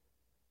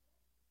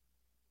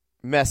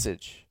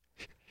message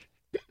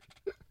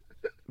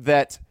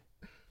that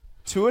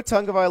Tua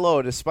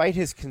Tagovailoa, despite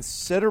his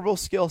considerable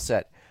skill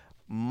set,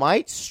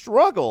 might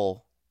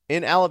struggle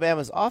in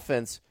Alabama's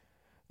offense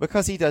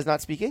because he does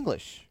not speak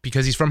English.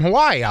 Because he's from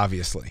Hawaii,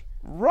 obviously.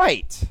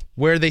 Right.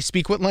 Where they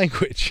speak what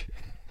language?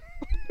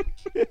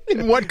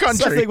 In what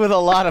country? Something with a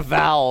lot of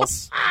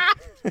vowels.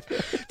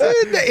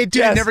 It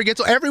never gets.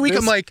 Every week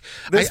I'm like,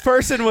 this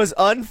person was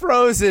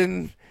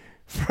unfrozen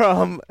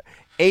from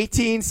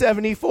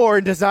 1874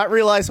 and does not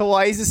realize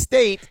Hawaii's a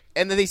state,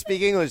 and then they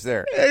speak English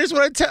there.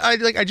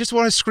 I just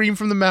want to scream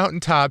from the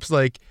mountaintops,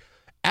 like,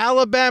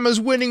 Alabama's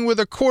winning with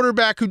a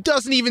quarterback who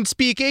doesn't even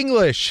speak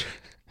English.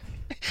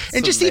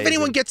 And just see if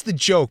anyone gets the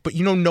joke, but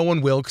no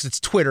one will because it's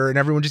Twitter and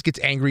everyone just gets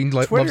angry and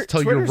loves to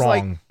tell you you're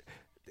wrong.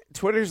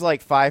 Twitter's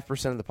like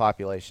 5% of the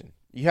population.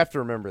 You have to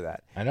remember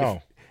that. I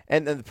know.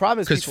 And the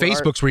problem is because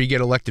Facebook's where you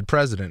get elected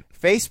president.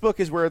 Facebook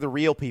is where the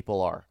real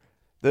people are,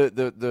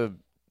 the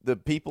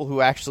people who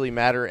actually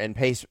matter and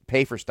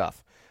pay for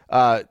stuff.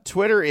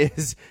 Twitter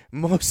is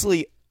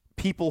mostly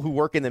people who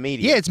work in the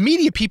media. Yeah, it's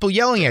media people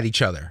yelling at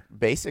each other.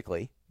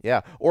 Basically,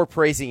 yeah. Or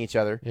praising each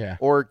other. Yeah.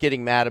 Or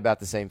getting mad about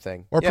the same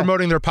thing. Or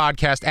promoting their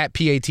podcast at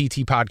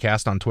PATT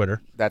Podcast on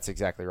Twitter. That's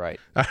exactly right.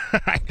 All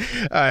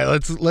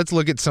right, let's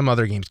look at some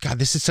other games. God,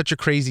 this is such a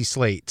crazy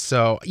slate.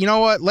 So, you know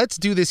what? Let's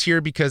do this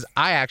here because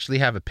I actually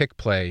have a pick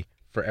play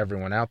for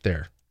everyone out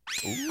there.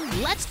 Ooh.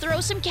 Let's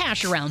throw some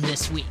cash around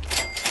this week.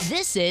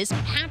 This is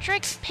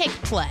Patrick's Pick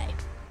Play.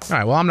 All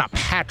right, well, I'm not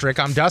Patrick.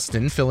 I'm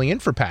Dustin, filling in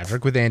for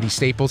Patrick with Andy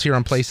Staples here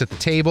on Place at the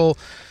Table.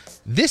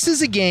 This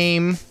is a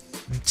game,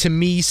 to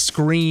me,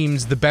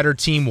 screams the better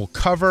team will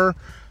cover.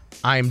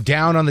 I'm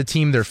down on the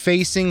team they're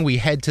facing. We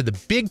head to the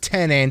Big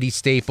Ten, Andy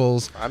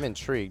Staples. I'm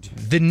intrigued.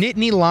 The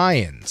Nittany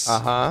Lions.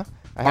 I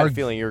had a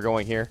feeling you were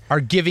going here.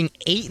 Are giving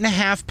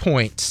 8.5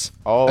 points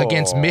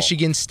against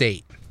Michigan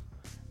State.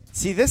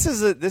 See, this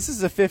is a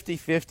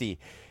 50-50.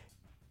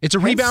 It's a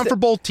rebound for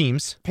both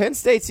teams. Penn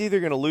State's either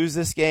going to lose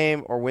this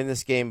game or win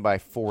this game by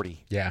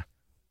 40. Yeah.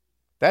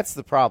 That's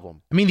the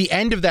problem. I mean, the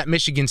end of that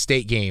Michigan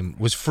State game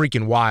was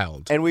freaking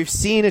wild. And we've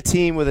seen a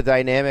team with a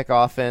dynamic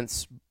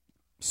offense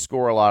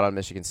score a lot on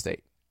Michigan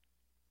State.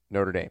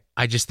 Notre Dame.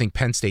 I just think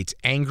Penn State's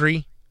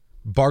angry.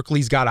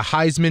 Barkley's got a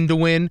Heisman to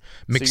win.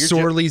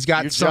 McSorley's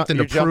got something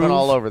to prove. You're jumping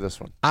all over this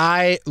one.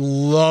 I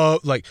love,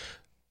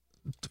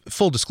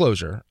 full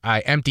disclosure,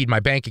 I emptied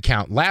my bank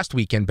account last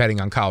weekend betting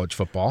on college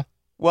football.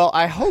 Well,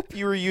 I hope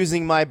you were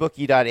using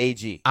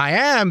mybookie.ag. I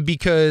am,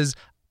 because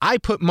I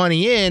put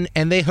money in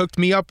and they hooked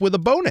me up with a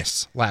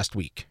bonus last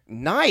week.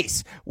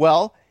 Nice.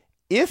 Well,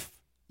 if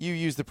you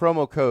use the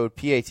promo code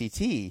PATT,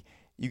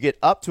 you get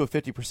up to a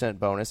 50%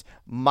 bonus.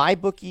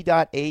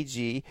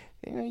 mybookie.ag,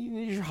 you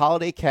need your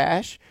holiday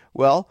cash.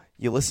 Well,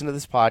 you listen to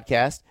this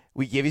podcast,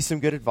 we give you some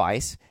good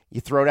advice, you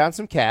throw down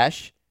some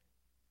cash,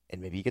 and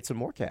maybe you get some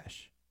more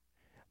cash.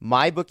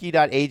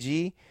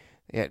 mybookie.ag,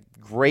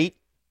 great,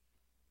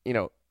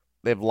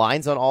 they have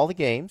lines on all the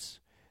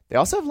games. They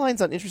also have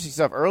lines on interesting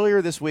stuff.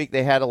 Earlier this week,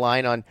 they had a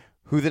line on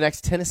who the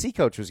next Tennessee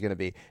coach was going to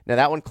be. Now,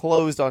 that one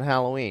closed on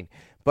Halloween.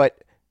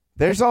 But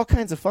there's all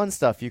kinds of fun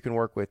stuff you can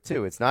work with,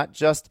 too. It's not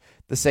just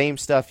the same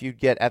stuff you'd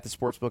get at the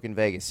sportsbook in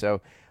Vegas.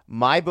 So,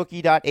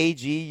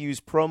 mybookie.ag, use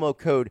promo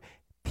code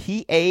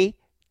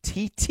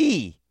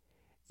PATT.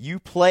 You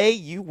play,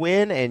 you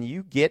win, and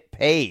you get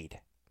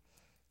paid.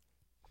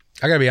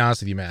 I got to be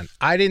honest with you, man.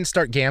 I didn't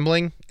start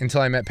gambling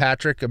until I met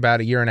Patrick about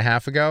a year and a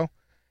half ago.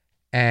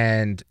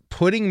 And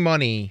putting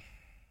money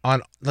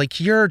on,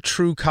 you're a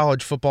true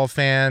college football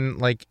fan.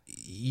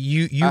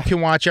 You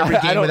can watch every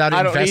game without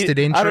invested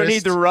interest. I don't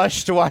need the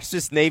rush to watch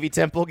this Navy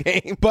Temple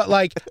game.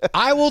 But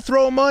I will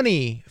throw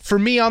money. For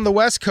me on the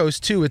West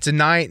Coast too, it's a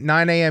 9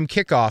 a.m.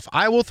 kickoff.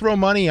 I will throw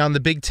money on the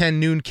Big Ten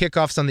noon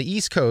kickoffs on the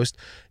East Coast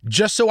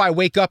just so I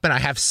wake up and I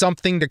have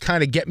something to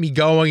kind of get me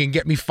going and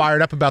get me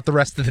fired up about the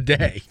rest of the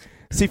day.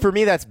 See, for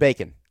me, that's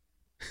bacon.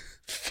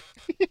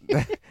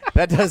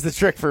 That does the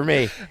trick for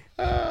me.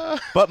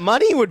 But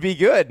money would be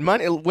good.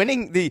 Money,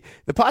 winning the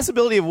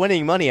possibility of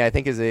winning money, I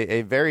think, is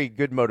a very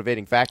good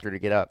motivating factor to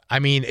get up. I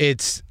mean,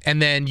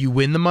 and then you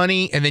win the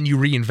money, and then you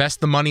reinvest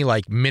the money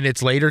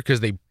minutes later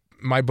because they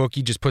my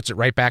bookie just puts it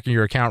right back in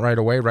your account right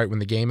away, right when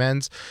the game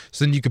ends.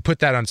 So then you could put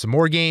that on some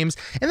more games.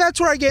 And that's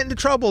where I get into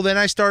trouble. Then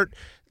I start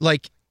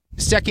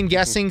second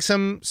guessing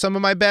some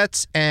of my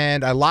bets,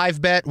 and I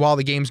live bet while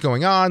the game's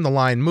going on. The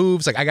line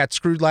moves. I got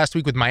screwed last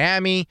week with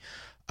Miami.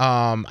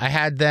 I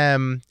had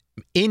them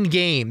in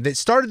game. That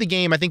started the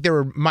game, I think they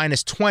were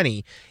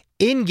 -20.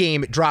 In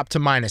game, it dropped to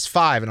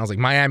 -5, and I was like,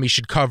 Miami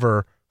should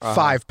cover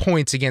 5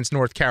 points against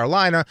North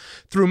Carolina.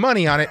 Threw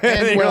money on it,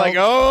 and you're like,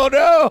 oh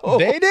no,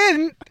 they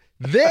didn't.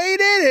 They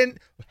didn't.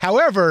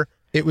 However,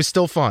 it was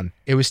still fun.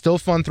 It was still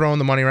fun throwing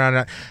the money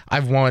around.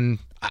 I've won.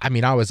 I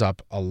mean, I was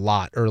up a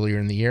lot earlier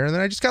in the year, and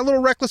then I just got a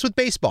little reckless with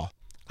baseball.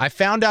 I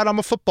found out I'm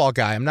a football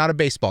guy. I'm not a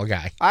baseball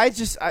guy.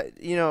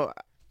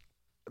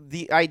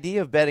 The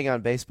idea of betting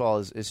on baseball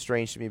is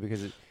strange to me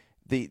because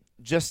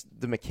just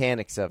the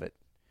mechanics of it,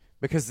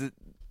 because the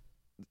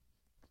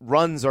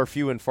runs are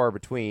few and far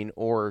between,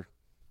 or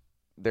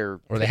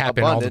they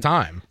happen all the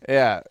time.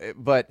 Yeah,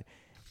 but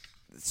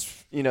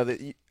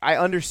I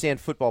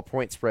understand football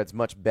point spreads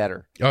much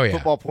better. Oh yeah,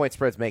 football point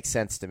spreads make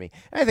sense to me,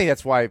 and I think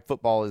that's why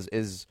football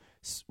is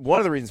one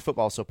of the reasons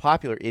football is so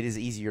popular. It is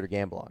easier to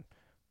gamble on.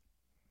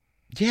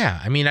 Yeah,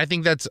 I mean, I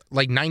think that's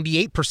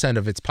 98%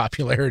 of its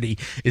popularity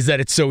is that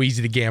it's so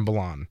easy to gamble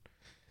on.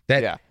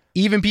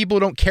 Even people who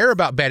don't care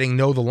about betting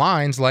know the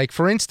lines. Like,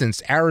 for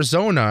instance,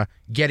 Arizona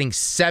getting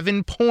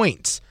 7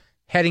 points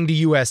heading to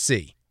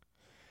USC.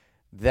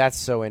 That's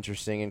so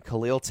interesting. And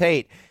Khalil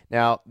Tate.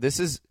 Now,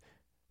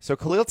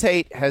 Khalil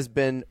Tate has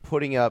been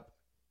putting up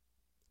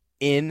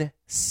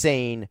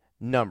insane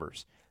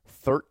numbers.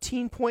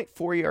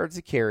 13.4 yards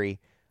a carry,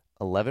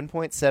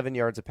 11.7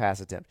 yards a pass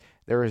attempt.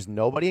 There is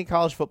nobody in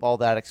college football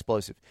that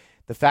explosive.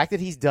 The fact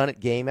that he's done it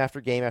game after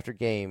game after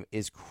game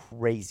is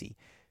crazy.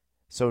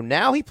 So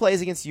now he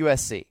plays against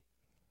USC.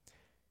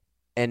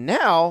 And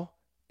now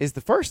is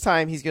the first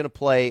time he's going to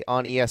play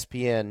on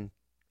ESPN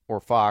or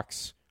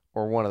Fox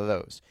or one of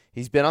those.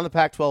 He's been on the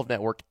Pac-12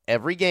 network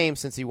every game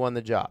since he won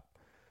the job.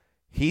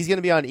 He's going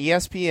to be on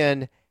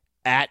ESPN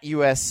at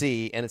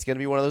USC, and it's going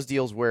to be one of those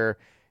deals where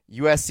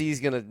USC is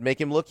going to make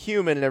him look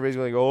human, and everybody's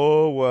going to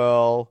go, oh,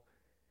 well,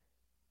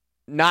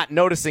 not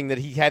noticing that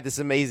he had this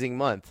amazing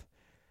month.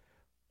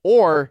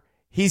 Or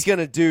he's going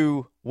to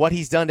do what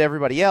he's done to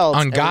everybody else.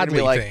 Ungodly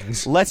and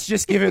things. Let's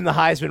just give him the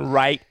Heisman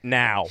right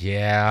now.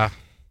 Yeah.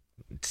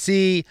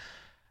 See,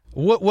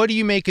 what do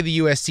you make of the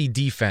USC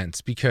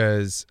defense?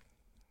 Because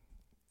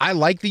I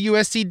like the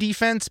USC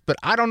defense, but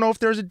I don't know if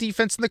there's a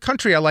defense in the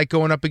country I like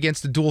going up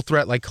against a dual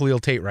threat like Khalil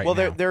Tate now.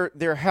 Well,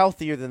 they're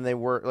healthier than they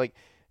were.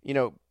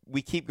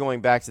 We keep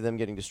going back to them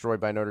getting destroyed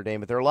by Notre Dame,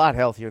 but they're a lot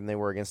healthier than they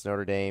were against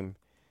Notre Dame.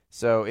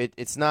 So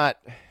it's not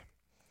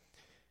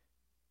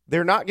 –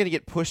 they're not going to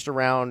get pushed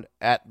around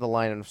at the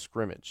line of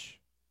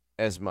scrimmage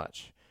as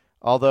much.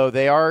 Although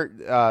they are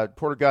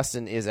Porter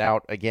Gustin is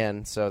out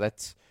again, so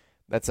that's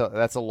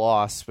a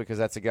loss because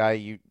that's a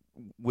guy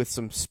with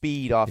some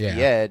speed off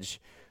the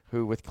edge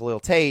who with Khalil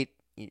Tate,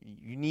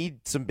 you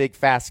need some big,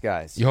 fast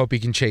guys. You hope he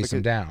can chase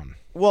him down.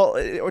 Well,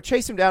 or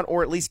chase him down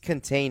or at least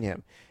contain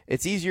him.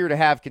 It's easier to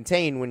have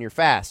contain when you're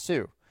fast,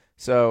 too.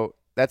 So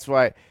that's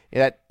why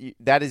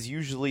that is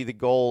usually the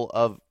goal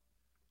of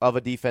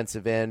a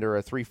defensive end or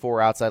a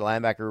 3-4 outside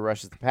linebacker who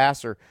rushes the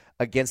passer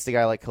against a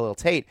guy like Khalil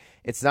Tate.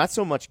 It's not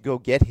so much go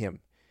get him.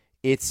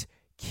 It's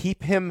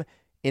keep him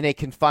in a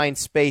confined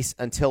space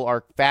until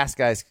our fast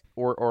guys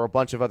or a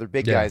bunch of other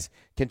big guys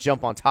can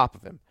jump on top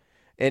of him.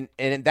 And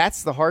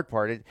that's the hard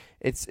part.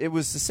 It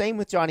was the same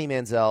with Johnny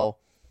Manziel.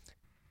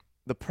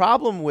 The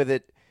problem with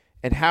it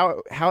and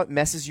how it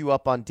messes you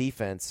up on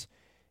defense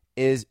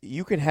is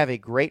you can have a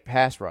great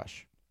pass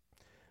rush,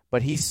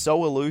 but he's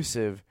so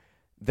elusive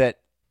that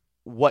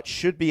what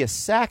should be a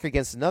sack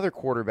against another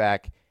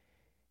quarterback,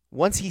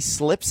 once he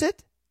slips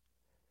it,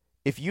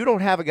 if you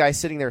don't have a guy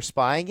sitting there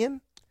spying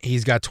him,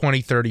 he's got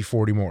 20, 30,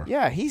 40 more.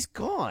 Yeah, he's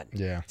gone.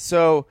 Yeah.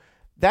 So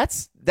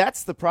that's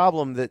the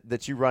problem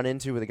that you run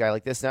into with a guy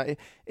like this. Now,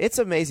 it's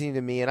amazing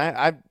to me,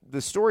 and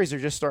the stories are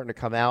just starting to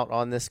come out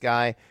on this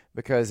guy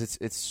because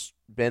it's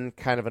been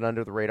kind of an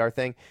under-the-radar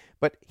thing.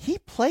 But he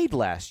played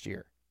last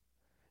year.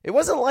 It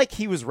wasn't like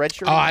he was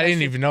redshirting. Oh, I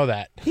didn't even know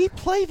that. He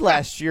played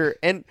last year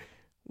and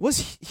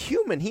was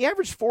human. He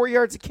averaged 4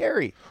 yards a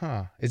carry.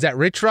 Huh. Is that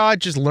Rich Rod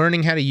just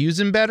learning how to use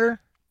him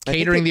better?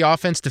 Catering the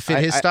offense to fit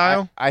his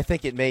style? I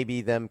think it may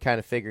be them kind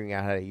of figuring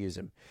out how to use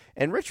him.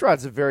 And Rich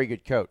Rod's a very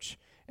good coach.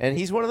 And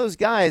he's one of those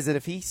guys that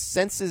if he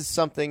senses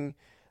something,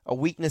 a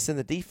weakness in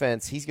the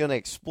defense, he's going to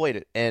exploit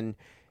it. And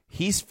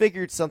he's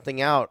figured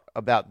something out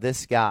about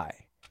this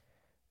guy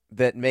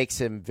that makes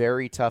him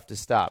very tough to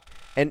stop.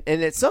 And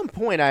at some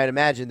point, I'd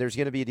imagine there's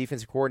going to be a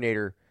defensive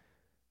coordinator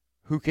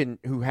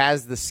who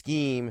has the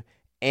scheme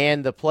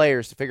and the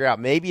players to figure out.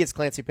 Maybe it's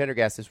Clancy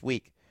Pendergast this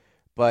week.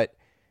 But,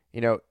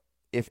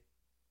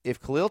 if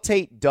Khalil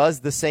Tate does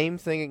the same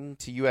thing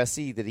to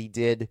USC that he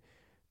did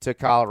to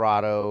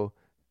Colorado,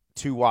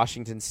 to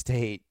Washington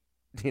State,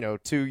 to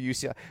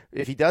UCLA,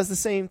 if he does the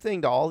same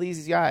thing to all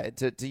these guys,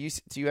 to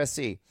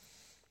USC,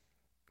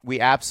 we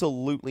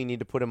absolutely need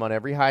to put him on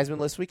every Heisman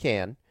list we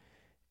can.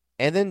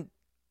 And then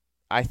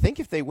I think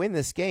if they win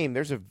this game,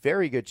 there's a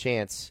very good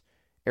chance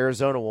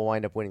Arizona will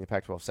wind up winning the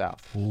Pac-12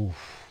 South. Ooh,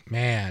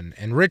 man.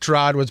 And Rich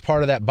Rod was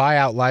part of that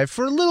buyout life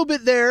for a little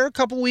bit there. A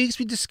couple weeks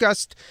we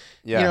discussed,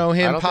 him I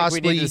don't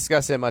possibly. think we need to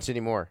discuss him much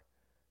anymore.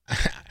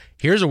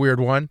 Here's a weird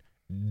one.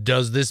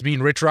 Does this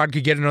mean Rich Rod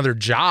could get another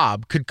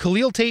job? Could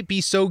Khalil Tate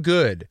be so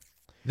good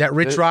that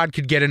Rich Rod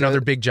could get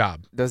another big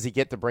job? Does he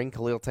get to bring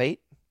Khalil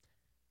Tate?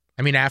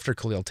 I mean, after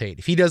Khalil Tate.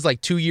 If he does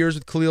like 2 years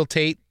with Khalil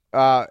Tate,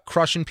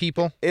 crushing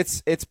people.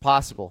 It's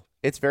possible.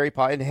 It's very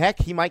possible. And heck,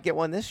 he might get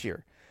one this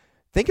year.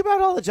 Think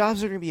about all the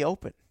jobs that are going to be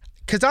open.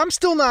 Because I'm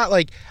still not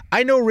like,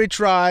 I know Rich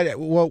Rod,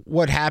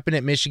 what happened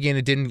at Michigan,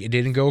 it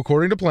didn't go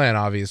according to plan,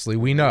 obviously.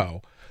 We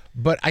know.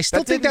 But I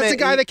still think that's a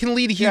guy that can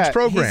lead a huge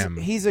program.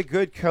 He's a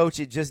good coach.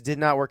 It just did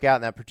not work out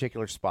in that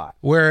particular spot.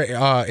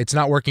 Where it's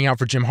not working out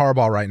for Jim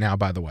Harbaugh right now,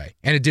 by the way.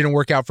 And it didn't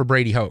work out for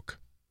Brady Hoke.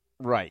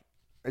 Right.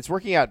 It's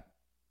working out.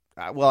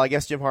 Well, I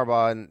guess Jim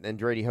Harbaugh and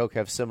Brady Hoke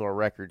have similar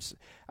records.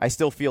 I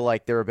still feel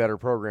like they're a better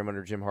program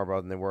under Jim Harbaugh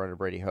than they were under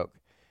Brady Hoke.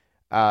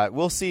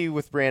 We'll see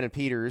with Brandon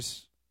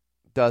Peters.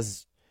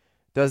 Does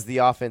the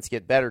offense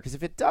get better? Because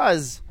if it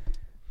does,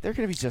 they're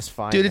going to be just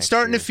fine. Dude, it's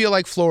starting to feel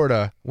like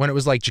Florida when it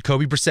was like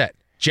Jacoby Brissett,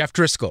 Jeff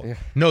Driscoll.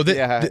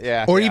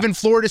 Yeah. No, even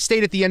Florida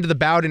State at the end of the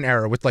Bowden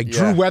era with like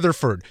Drew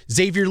Weatherford,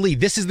 Xavier Lee.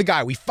 This is the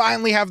guy. We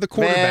finally have the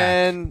quarterback.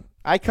 Man,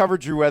 I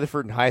covered Drew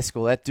Weatherford in high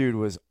school. That dude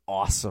was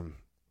awesome.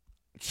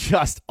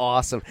 Just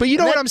awesome. But you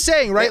know what I'm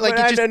saying, right? Like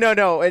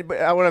No.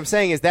 What I'm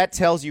saying is that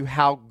tells you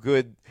how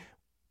good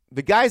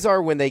the guys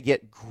are when they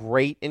get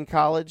great in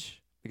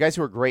college. The guys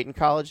who are great in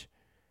college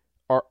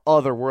are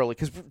otherworldly.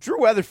 Because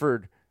Drew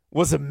Weatherford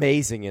was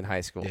amazing in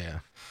high school. Yeah.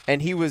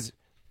 And he was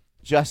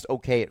just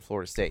okay at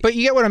Florida State. But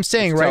you get what I'm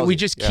saying, right? We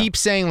just keep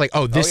saying like,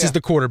 this is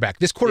the quarterback.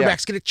 This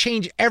quarterback's going to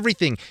change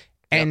everything.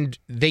 And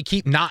they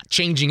keep not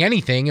changing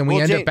anything, and we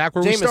end up back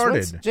where we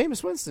started.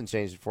 Jameis Winston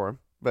changed it for him,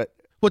 but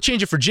we'll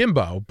change it for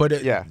Jimbo. But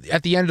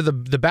at the end of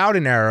the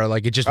Bowden era,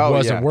 like it just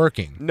wasn't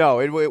working. No,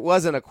 it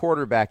wasn't a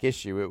quarterback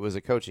issue. It was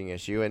a coaching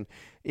issue, and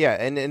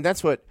and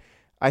that's what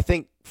I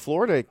think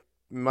Florida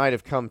might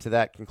have come to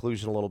that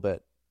conclusion a little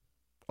bit,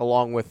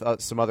 along with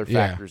some other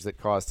factors that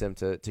caused him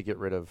to get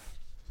rid of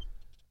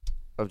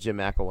Jim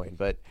McElwain.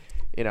 But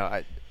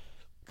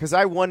because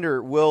I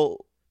wonder,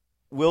 will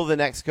the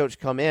next coach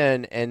come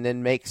in and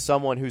then make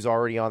someone who's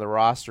already on the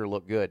roster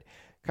look good?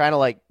 Kind of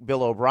like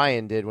Bill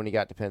O'Brien did when he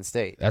got to Penn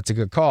State. That's a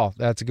good call.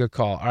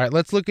 All right,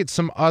 let's look at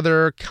some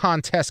other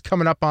contests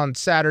coming up on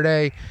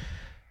Saturday.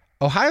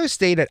 Ohio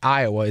State at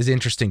Iowa is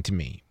interesting to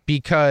me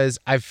because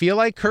I feel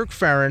like Kirk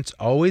Ferentz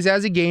always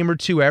has a game or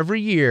two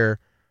every year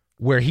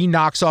where he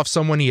knocks off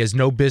someone he has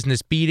no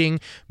business beating.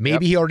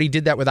 Maybe he already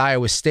did that with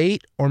Iowa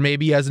State, or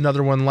maybe he has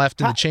another one left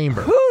in the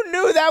chamber. Who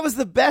knew that was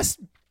the best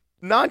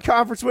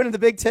non-conference win in the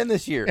Big Ten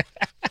this year?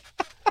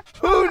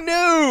 Who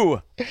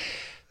knew?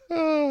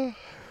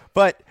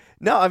 But,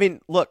 no, I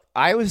mean, look,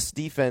 Iowa's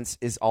defense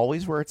is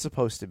always where it's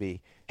supposed to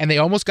be. And they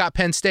almost got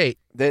Penn State.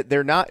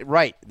 They're not,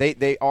 right.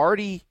 They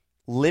already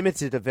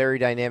limited a very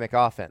dynamic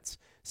offense.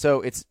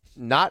 So it's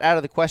not out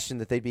of the question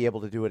that they'd be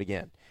able to do it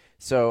again.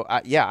 So,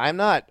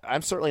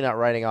 I'm certainly not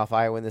writing off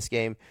Iowa in this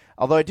game.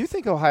 Although I do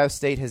think Ohio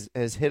State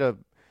has hit a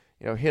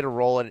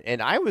roll.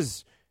 And I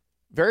was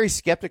very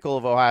skeptical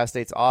of Ohio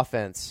State's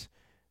offense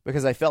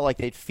because I felt like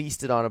they'd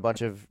feasted on a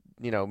bunch of,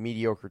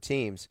 mediocre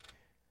teams.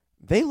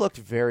 They looked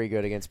very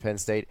good against Penn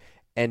State,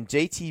 and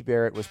J.T.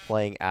 Barrett was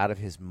playing out of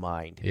his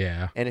mind.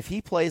 Yeah. And if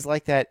he plays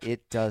like that,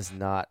 it does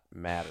not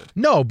matter.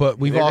 No, but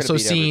we've also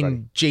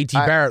seen J.T.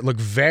 Barrett look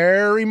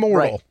very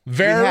mortal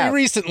very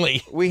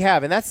recently. We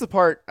have, and that's the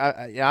part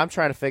I'm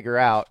trying to figure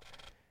out.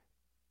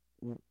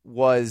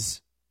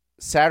 Was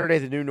Saturday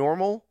the new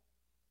normal,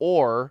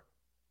 or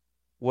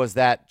was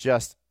that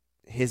just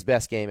his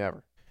best game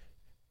ever?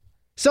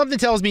 Something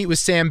tells me it was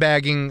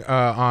sandbagging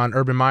on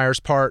Urban Meyer's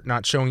part,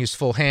 not showing his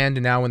full hand,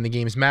 and now when the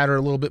games matter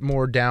a little bit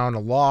more down a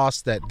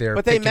loss, that they're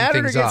but they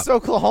mattered against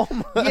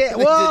Oklahoma. Yeah,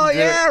 well,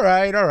 yeah,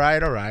 right, all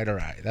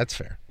right. That's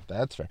fair.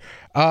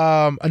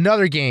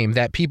 Another game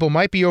that people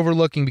might be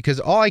overlooking because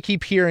all I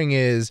keep hearing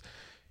is,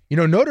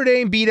 Notre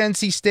Dame beat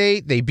NC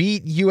State, they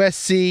beat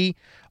USC.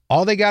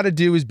 All they got to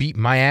do is beat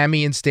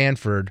Miami and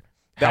Stanford.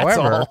 That's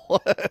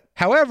all.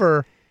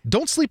 However,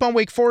 don't sleep on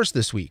Wake Forest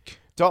this week.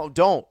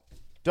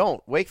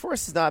 Don't. Wake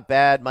Forest is not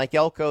bad. Mike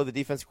Elko, the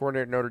defensive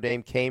coordinator at Notre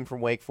Dame, came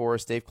from Wake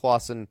Forest. Dave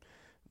Clawson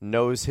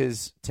knows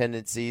his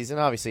tendencies, and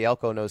obviously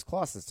Elko knows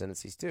Clawson's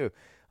tendencies too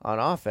on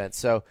offense.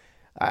 So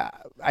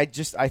I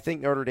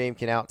think Notre Dame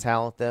can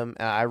out-talent them.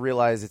 I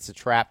realize it's a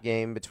trap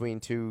game between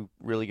two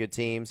really good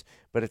teams,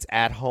 but it's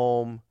at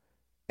home,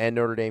 and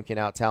Notre Dame can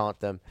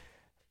out-talent them.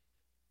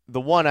 The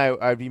one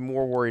I'd be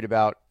more worried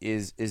about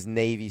is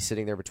Navy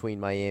sitting there between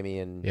Miami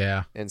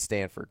and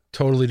Stanford.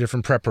 Totally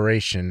different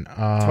preparation.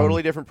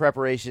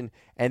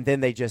 And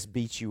then they just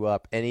beat you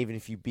up. And even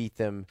if you beat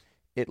them,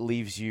 it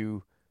leaves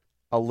you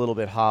a little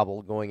bit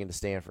hobbled going into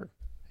Stanford.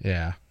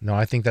 Yeah. No,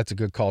 I think that's a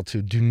good call,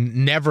 too. Do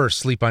never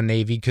sleep on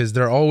Navy because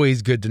they're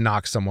always good to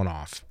knock someone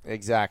off.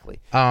 Exactly.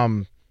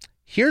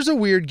 Here's a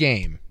weird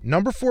game.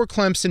 Number 4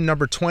 Clemson,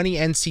 number 20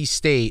 NC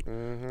State.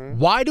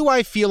 Why do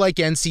I feel like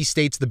NC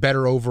State's the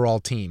better overall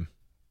team?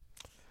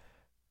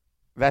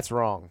 That's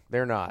wrong.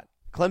 They're not.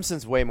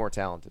 Clemson's way more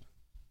talented.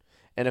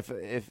 And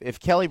if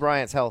Kelly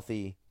Bryant's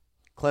healthy,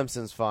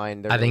 Clemson's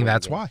fine. I think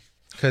that's why.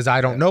 Because I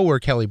don't know where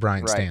Kelly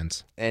Bryant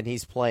stands. And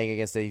he's playing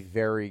against a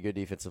very good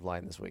defensive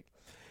line this week.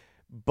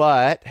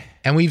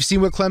 And we've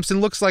seen what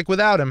Clemson looks like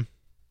without him.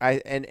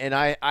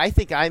 I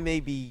think I may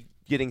be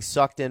getting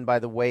sucked in by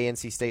the way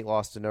NC State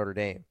lost to Notre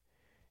Dame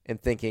and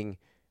thinking,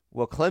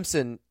 well,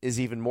 Clemson is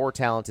even more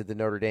talented than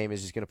Notre Dame,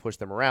 is just going to push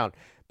them around.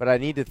 But I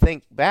need to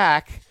think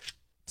back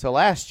to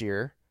last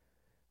year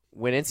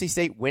when NC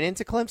State went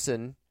into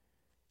Clemson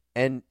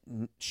and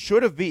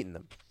should have beaten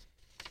them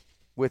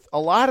with a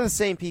lot of the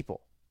same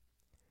people.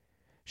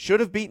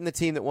 Should have beaten the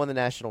team that won the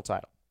national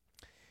title.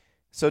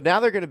 So now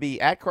they're going to be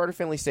at Carter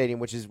Finley Stadium,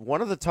 which is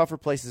one of the tougher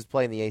places to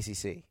play in the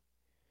ACC.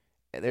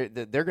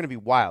 They're going to be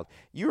wild.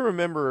 You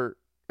remember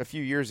a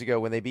few years ago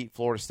when they beat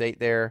Florida State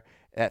there,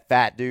 that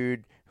fat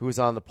dude who was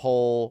on the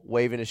pole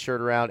waving his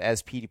shirt around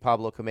as Petey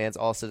Pablo commands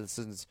all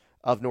citizens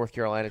of North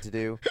Carolina to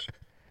do?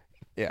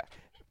 Yeah.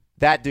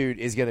 That dude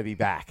is going to be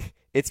back.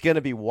 It's going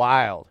to be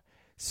wild.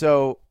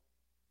 So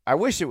I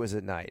wish it was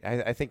at night.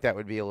 I think that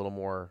would be a little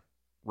more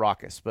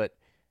raucous. But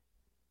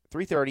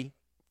 3:30,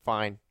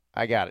 fine.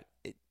 I got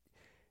it.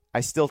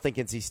 I still think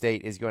NC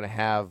State is going to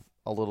have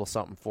a little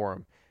something for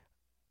them.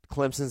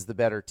 Clemson's the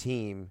better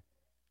team.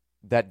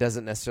 That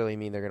doesn't necessarily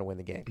mean they're going to win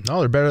the game. No,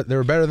 they're better.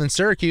 They're better than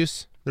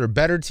Syracuse. They're a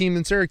better team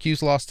than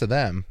Syracuse. Lost to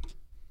them.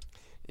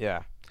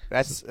 Yeah,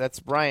 that's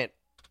Bryant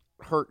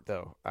hurt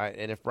though,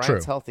 and if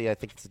Bryant's healthy, I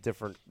think it's a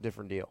different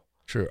deal.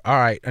 True. All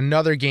right,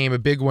 another game, a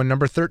big one.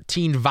 Number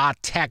 13 Va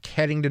Tech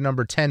heading to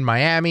number 10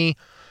 Miami.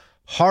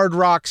 Hard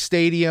Rock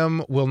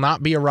Stadium will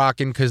not be a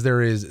rockin' because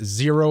there is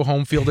zero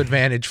home field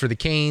advantage for the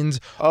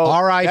Canes.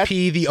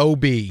 R.I.P. the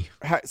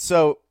OB.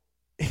 So,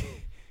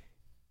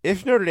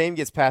 if Notre Dame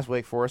gets past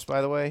Wake Forest,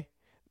 by the way,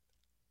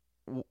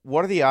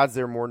 what are the odds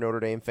there are more Notre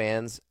Dame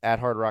fans at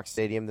Hard Rock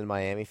Stadium than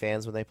Miami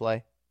fans when they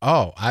play?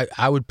 Oh,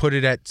 I would put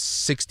it at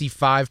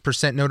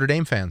 65% Notre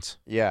Dame fans.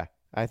 Yeah,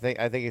 I think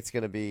it's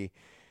going to be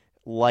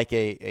like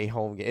a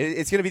home game.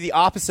 It's going to be the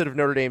opposite of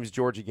Notre Dame's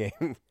Georgia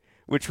game,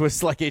 which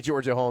was like a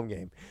Georgia home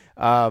game.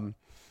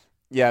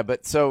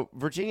 But so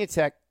Virginia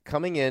Tech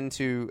coming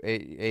into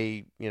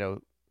a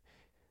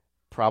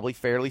probably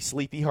fairly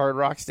sleepy Hard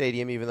Rock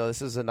Stadium, even though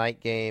this is a night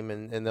game,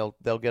 and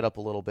they'll get up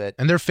a little bit.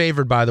 And they're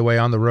favored, by the way,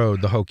 on the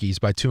road, the Hokies,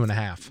 by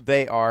 2.5.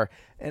 They are.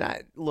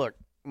 And look,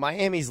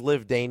 Miami's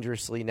lived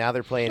dangerously. Now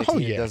they're playing a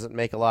team that doesn't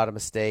make a lot of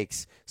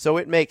mistakes. So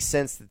it makes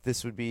sense that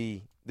this would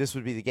be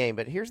the game.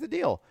 But here's the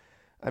deal.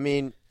 I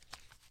mean,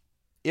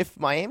 if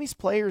Miami's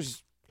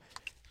players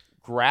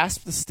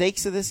grasp the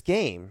stakes of this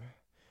game,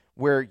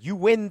 where you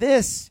win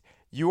this,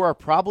 you are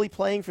probably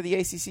playing for the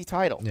ACC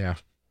title. Yeah.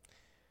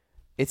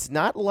 It's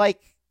not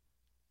like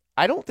 –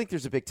 I don't think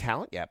there's a big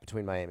talent gap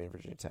between Miami and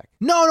Virginia Tech.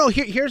 No.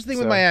 Here's the thing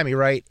with Miami,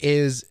 right,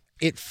 is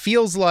it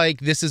feels like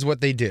this is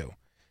what they do.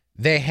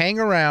 They hang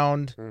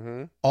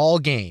around all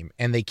game,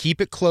 and they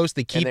keep it close.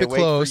 They keep it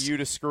close. Wait for you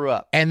to screw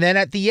up. And then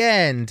at the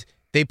end,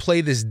 they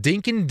play this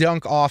dink and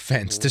dunk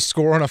offense to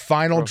score on a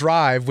final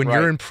drive when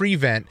you're in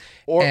prevent.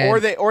 Or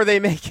they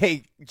make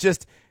a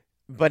just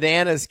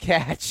bananas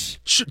catch.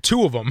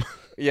 2 of them.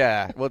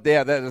 Yeah, well,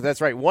 yeah, that's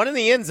right. One in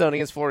the end zone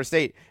against Florida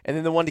State, and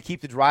then the one to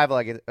keep the drive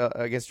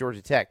against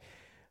Georgia Tech.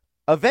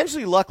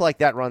 Eventually, luck like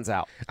that runs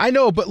out. I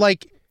know, but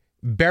like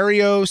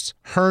Berrios,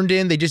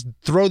 Herndon, they just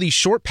throw these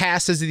short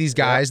passes to these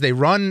guys. They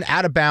run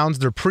out of bounds.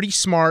 They're pretty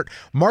smart.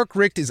 Mark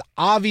Richt has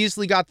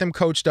obviously got them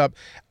coached up.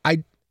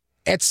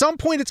 At some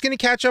point, it's going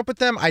to catch up with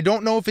them. I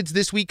don't know if it's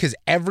this week because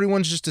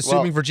everyone's just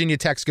assuming Virginia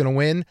Tech's going to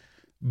win.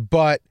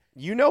 But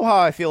you know how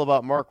I feel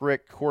about Mark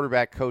Richt,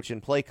 quarterback coach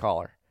and play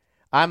caller.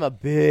 I'm a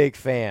big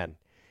fan.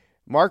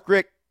 Mark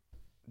Richt,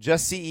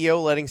 just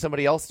CEO, letting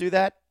somebody else do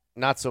that?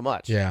 Not so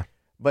much. Yeah.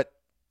 But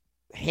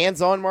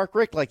hands-on Mark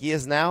Richt like he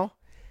is now,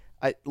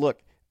 look,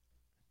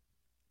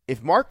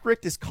 if Mark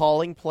Richt is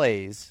calling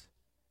plays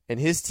and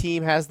his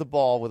team has the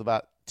ball with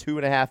about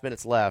 2.5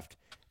 minutes left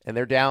and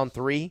they're down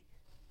 3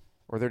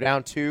 or they're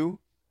down 2,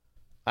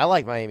 I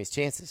like Miami's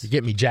chances. You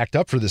get me jacked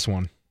up for this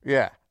one.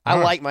 Yeah. I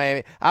like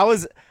Miami. I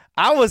was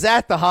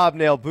at the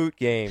Hobnail Boot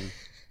game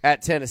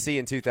at Tennessee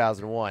in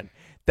 2001.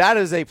 That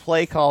is a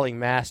play-calling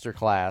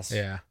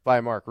masterclass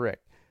by Mark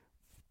Richt.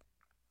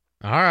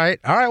 All right.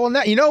 Well,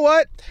 now you know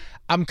what?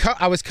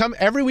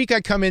 Every week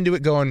I come into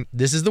it going,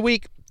 this is the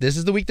week. This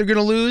is the week they're going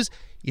to lose.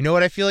 You know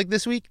what I feel like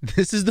this week?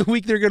 This is the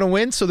week they're going to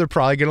win, so they're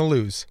probably going to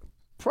lose.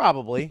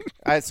 Probably.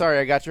 Sorry,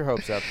 I got your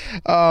hopes up.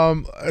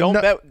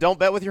 Don't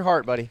bet with your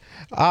heart, buddy.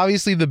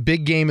 Obviously, the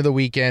big game of the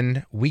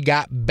weekend, we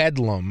got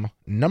Bedlam.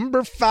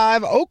 Number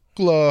 5,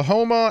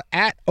 Oklahoma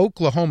at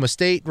Oklahoma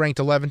State, ranked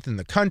 11th in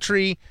the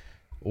country.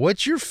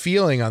 What's your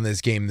feeling on this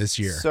game this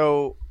year?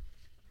 So,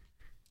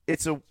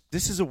 this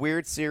is a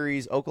weird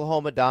series.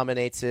 Oklahoma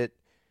dominates it.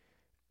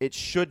 It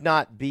should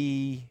not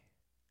be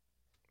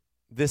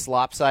this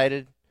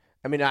lopsided.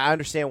 I mean, I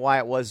understand why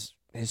it was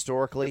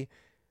historically.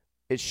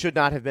 It should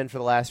not have been for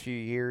the last few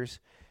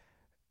years.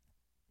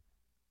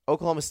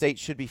 Oklahoma State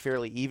should be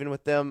fairly even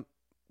with them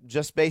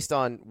just based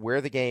on where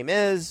the game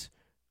is,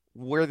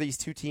 where these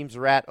two teams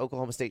are at.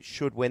 Oklahoma State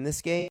should win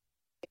this game.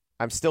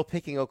 I'm still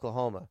picking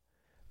Oklahoma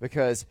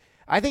because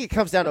I think it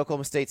comes down to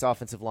Oklahoma State's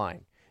offensive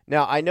line.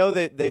 Now, I know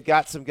that they've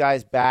got some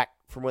guys back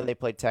from when they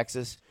played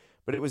Texas,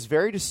 but it was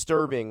very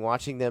disturbing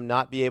watching them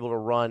not be able to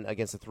run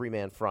against a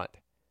three-man front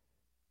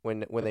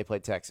when they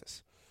played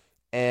Texas.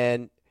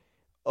 And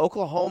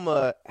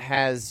Oklahoma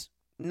has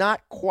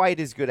not quite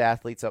as good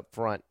athletes up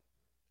front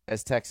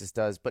as Texas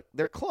does, but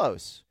they're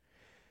close.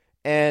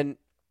 And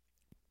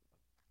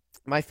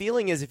my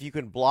feeling is if you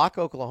can block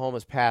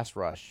Oklahoma's pass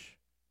rush,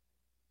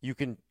 you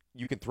can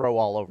throw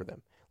all over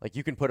them. Like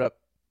you can put up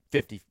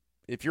 50.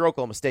 If you're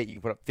Oklahoma State, you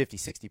can put up 50,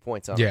 60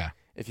 points on them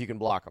if you can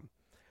block them.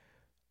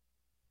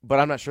 But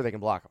I'm not sure they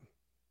can block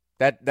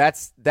them.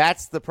 That's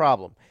the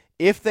problem.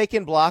 If they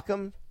can block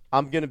them,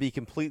 I'm going to be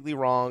completely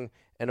wrong,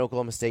 and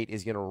Oklahoma State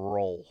is going to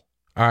roll.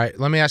 All right,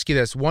 let me ask you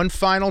this. One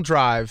final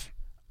drive.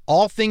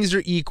 All things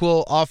are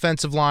equal,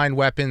 offensive line,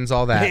 weapons,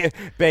 all that.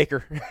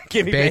 Baker.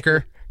 Give me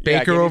Baker.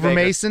 Baker over Baker.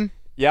 Mason?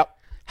 Yep.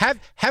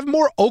 Have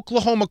more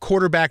Oklahoma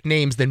quarterback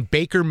names than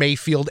Baker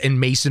Mayfield and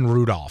Mason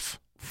Rudolph.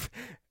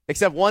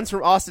 Except one's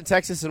from Austin,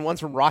 Texas, and one's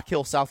from Rock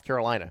Hill, South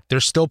Carolina.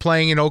 They're still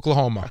playing in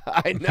Oklahoma.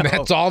 I know.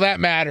 That's all that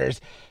matters.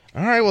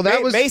 All right, well,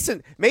 that was...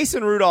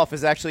 Mason Rudolph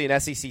is actually an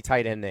SEC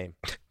tight end name.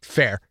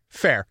 Fair.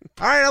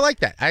 All right, I like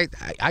that.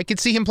 I could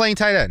see him playing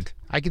tight end.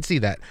 I could see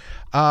that.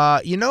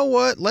 You know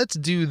what? Let's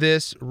do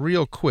this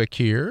real quick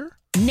here.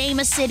 Name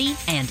a city,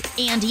 and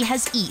Andy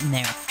has eaten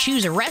there.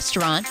 Choose a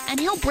restaurant, and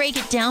he'll break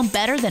it down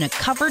better than a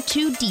cover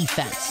 2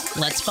 defense.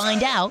 Let's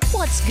find out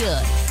what's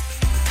good.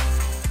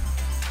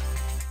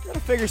 Got to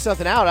figure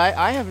something out.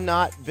 I have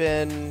not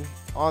been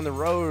on the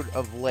road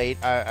of late.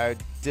 I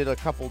did a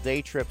couple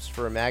day trips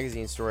for a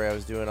magazine story I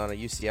was doing on a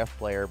UCF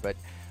player, but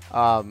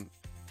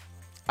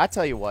I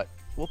tell you what,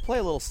 we'll play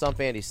a little Stump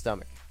Andy's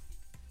Stomach.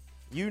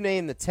 You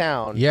name the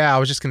town. Yeah, I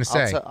was just going to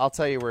say. I'll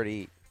tell you where to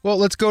eat. Well,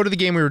 let's go to the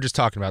game we were just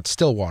talking about,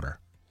 Stillwater.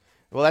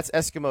 Well, that's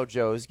Eskimo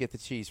Joe's. Get the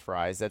cheese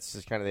fries. That's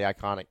just kind of the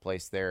iconic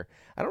place there.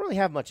 I don't really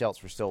have much else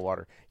for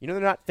Stillwater. You know,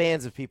 they're not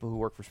fans of people who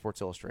work for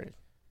Sports Illustrated.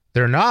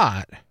 They're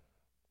not?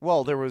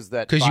 Well, there was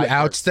that because you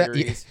out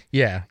series.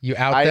 Yeah, you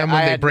out them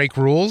when they break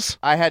rules.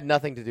 I had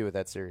nothing to do with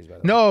that series, by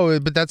the way. No,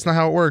 but that's not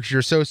how it works. You're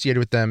associated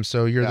with them,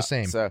 so you're the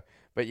same. So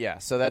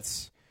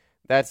that's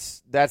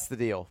the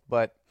deal.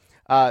 But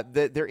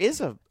there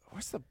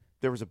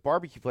was a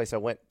barbecue place I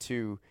went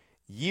to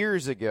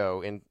years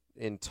ago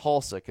in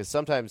Tulsa, because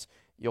sometimes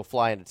you'll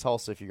fly into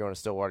Tulsa if you're going to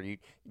Stillwater. You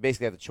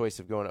basically have the choice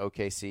of going to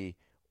OKC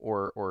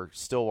or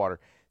Stillwater.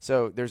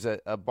 So there's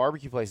a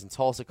barbecue place in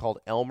Tulsa called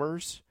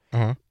Elmer's,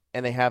 and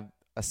they have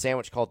a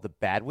sandwich called the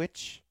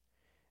Badwich,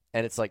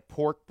 and it's like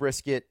pork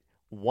brisket,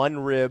 one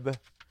rib,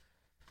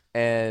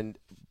 and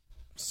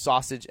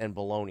sausage and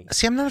bologna.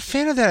 See, I'm not a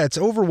fan of that. It's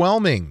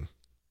overwhelming.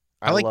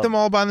 I like them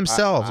all by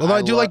themselves. Although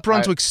I do like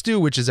Brunswick stew,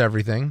 which is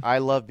everything. I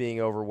love being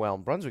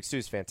overwhelmed. Brunswick stew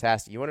is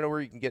fantastic. You want to know where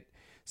you can get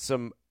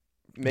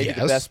maybe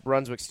the best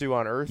Brunswick stew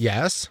on earth?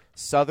 Yes.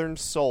 Southern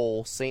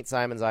Soul, St.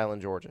 Simon's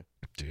Island, Georgia.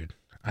 Dude,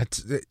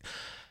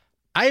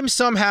 I am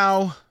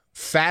somehow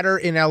fatter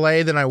in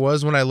LA than I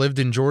was when I lived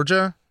in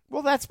Georgia.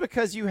 Well, that's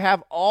because you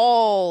have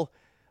all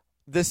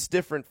this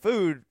different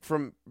food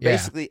from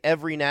basically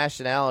every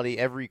nationality,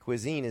 every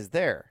cuisine is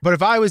there. But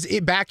if I was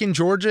back in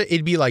Georgia,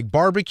 it'd be like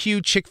barbecue,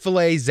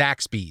 Chick-fil-A,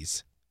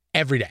 Zaxby's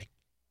every day.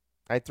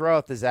 I throw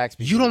out the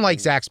Zaxby's. You don't like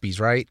Zaxby's,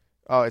 right?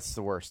 Oh, it's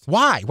the worst.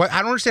 Why?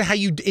 I don't understand how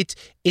you.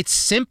 It's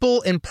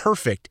simple and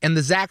perfect, and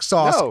the Zax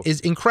sauce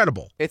is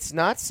incredible. It's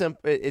not simple.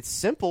 It's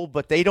simple,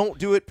 but they don't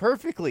do it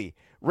perfectly.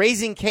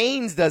 Raising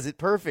Cane's does it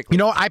perfectly. You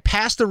know, I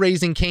passed the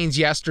Raising Cane's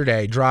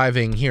yesterday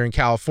driving here in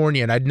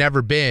California, and I'd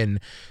never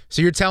been.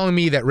 So you're telling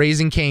me that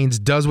Raising Cane's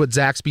does what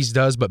Zaxby's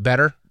does, but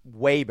better?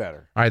 Way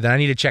better. All right, then I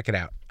need to check it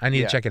out.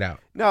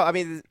 No, I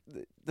mean,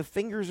 the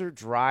fingers are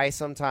dry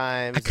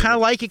sometimes. I kind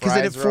of like it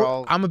because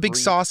I'm a big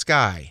sauce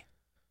guy.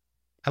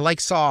 I like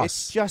sauce.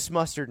 It's just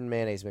mustard and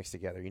mayonnaise mixed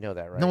together. You know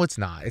that, right? No, it's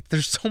not.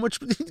 There's so much.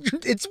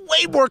 It's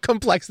way more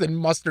complex than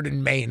mustard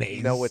and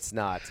mayonnaise. No, it's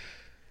not.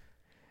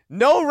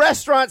 No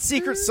restaurant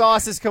secret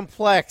sauce is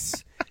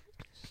complex.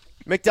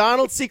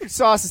 McDonald's secret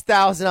sauce is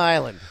Thousand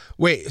Island.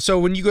 Wait, so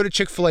when you go to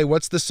Chick-fil-A,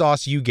 what's the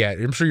sauce you get?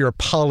 I'm sure you're a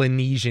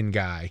Polynesian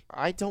guy.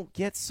 I don't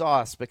get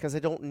sauce because I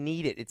don't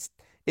need it.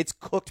 It's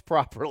cooked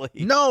properly.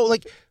 No,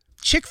 like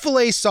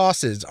Chick-fil-A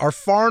sauces are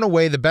far and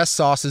away the best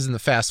sauces in the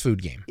fast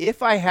food game.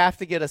 If I have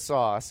to get a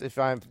sauce, if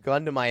I'm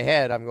gun to my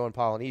head, I'm going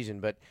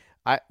Polynesian. But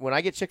when I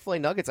get Chick-fil-A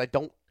nuggets, I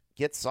don't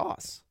get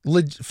sauce.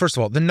 First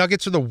of all, the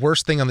nuggets are the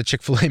worst thing on the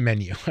Chick-fil-A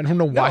menu. I don't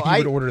know why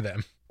you would order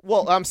them.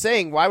 Well, I'm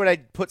saying, why would I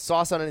put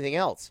sauce on anything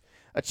else?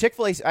 A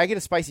Chick-fil-A, I get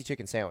a spicy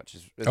chicken sandwich.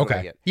 Is what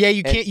I get. Yeah,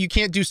 you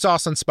can't do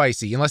sauce on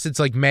spicy unless it's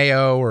like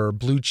mayo or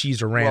blue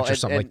cheese or ranch or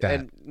something like that.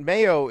 And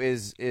mayo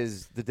is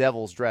the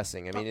devil's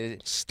dressing. I mean,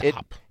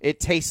 it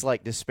tastes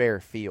like despair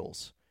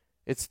feels.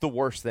 It's the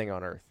worst thing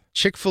on earth.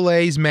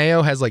 Chick-fil-A's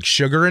mayo has like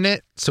sugar in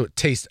it, so it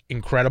tastes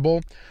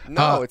incredible.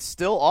 No, it's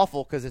still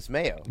awful because it's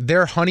mayo.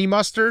 Their honey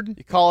mustard.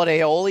 You call it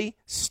aioli,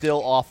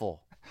 still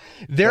awful.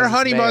 Their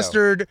honey mayo.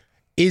 mustard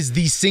is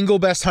the single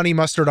best honey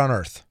mustard on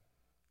earth.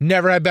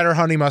 Never had better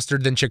honey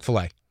mustard than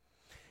Chick-fil-A.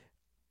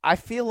 I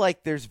feel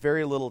like there's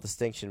very little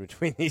distinction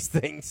between these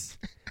things.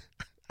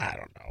 I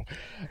don't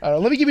know.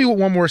 Let me give you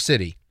one more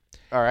city.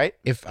 All right.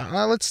 If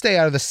let's stay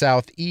out of the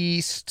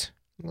Southeast.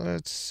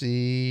 Let's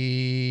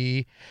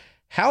see.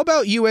 How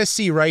about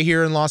USC right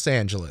here in Los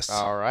Angeles?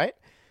 All right.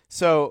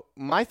 So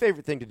my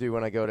favorite thing to do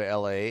when I go to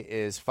LA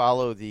is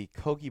follow the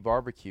Kogi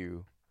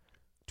Barbecue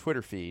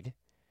Twitter feed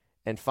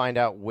and find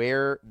out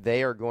where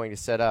they are going to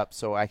set up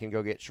so I can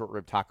go get short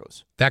rib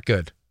tacos. That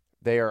good.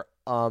 They are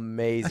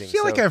amazing. I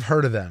feel like I've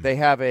heard of them. They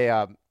have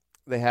an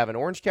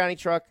Orange County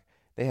truck,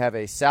 they have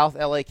a South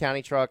LA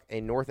County truck,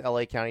 a North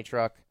LA County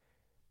truck,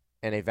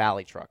 and a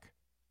Valley truck.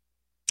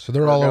 So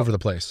they're all over the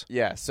place.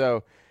 Yeah.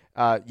 So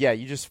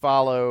you just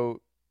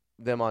follow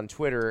them on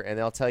Twitter and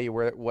they'll tell you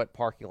what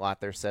parking lot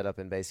they're set up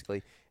in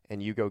basically,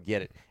 and you go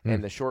get it.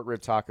 And the short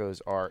rib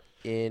tacos are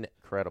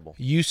incredible.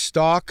 You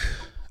stalk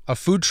a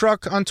food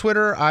truck on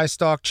Twitter. I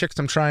stalk chicks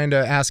I'm trying to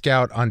ask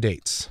out on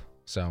dates.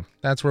 So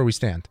that's where we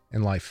stand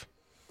in life.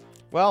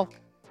 Well,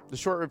 the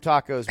short rib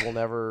tacos will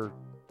never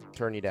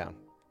turn you down.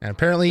 And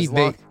apparently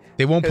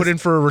they won't put in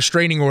for a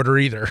restraining order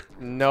either.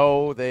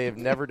 No, they've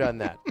never done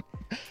that.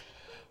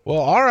 Well,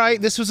 all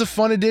right. This was a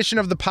fun edition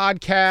of the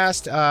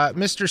podcast.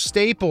 Mr.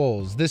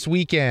 Staples, this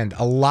weekend,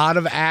 a lot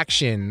of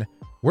action.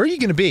 Where are you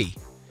going to be?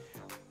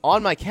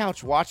 On my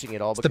couch watching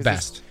it all. It's the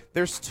best.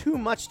 There's too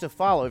much to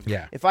follow.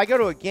 If I go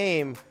to a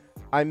game,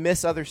 I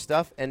miss other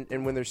stuff. And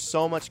when there's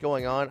so much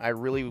going on, I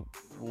really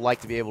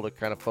like to be able to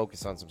kind of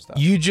focus on some stuff.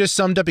 You just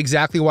summed up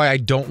exactly why I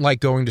don't like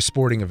going to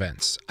sporting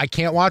events. I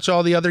can't watch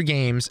all the other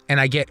games, and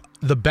I get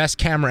the best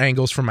camera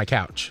angles from my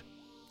couch.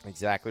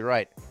 Exactly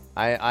right.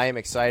 I am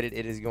excited.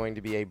 It is going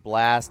to be a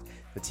blast.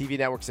 The TV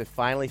networks have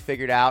finally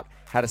figured out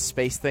how to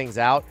space things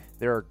out.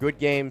 There are good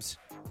games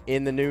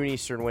in the noon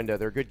Eastern window.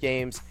 There are good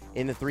games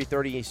in the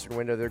 3:30 Eastern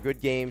window. There are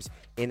good games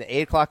in the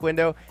 8 o'clock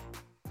window.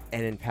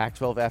 And in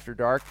Pac-12 After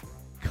Dark,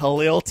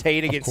 Khalil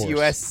Tate against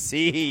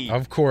USC.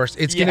 Of course.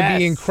 It's going to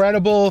be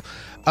incredible.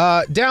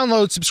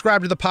 Download,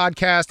 subscribe to the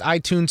podcast,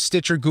 iTunes,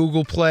 Stitcher,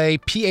 Google Play,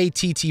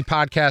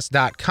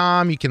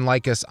 pattpodcast.com. You can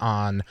like us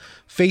on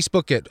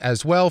Facebook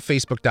as well,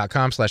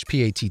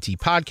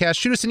 facebook.com/pattpodcast.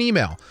 Shoot us an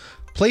email,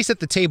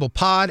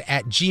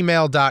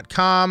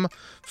 placeatthetablepod@gmail.com.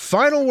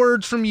 Final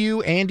words from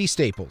you, Andy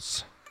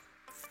Staples.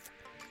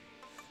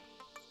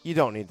 You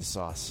don't need the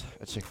sauce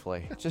at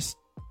Chick-fil-A. Just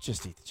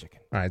eat the chicken.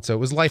 All right, so it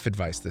was life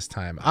advice this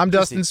time. I'm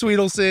Dustin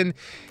Sweetelson.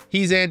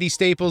 He's Andy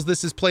Staples.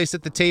 This is Place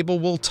at the Table.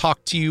 We'll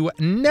talk to you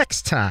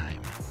next time.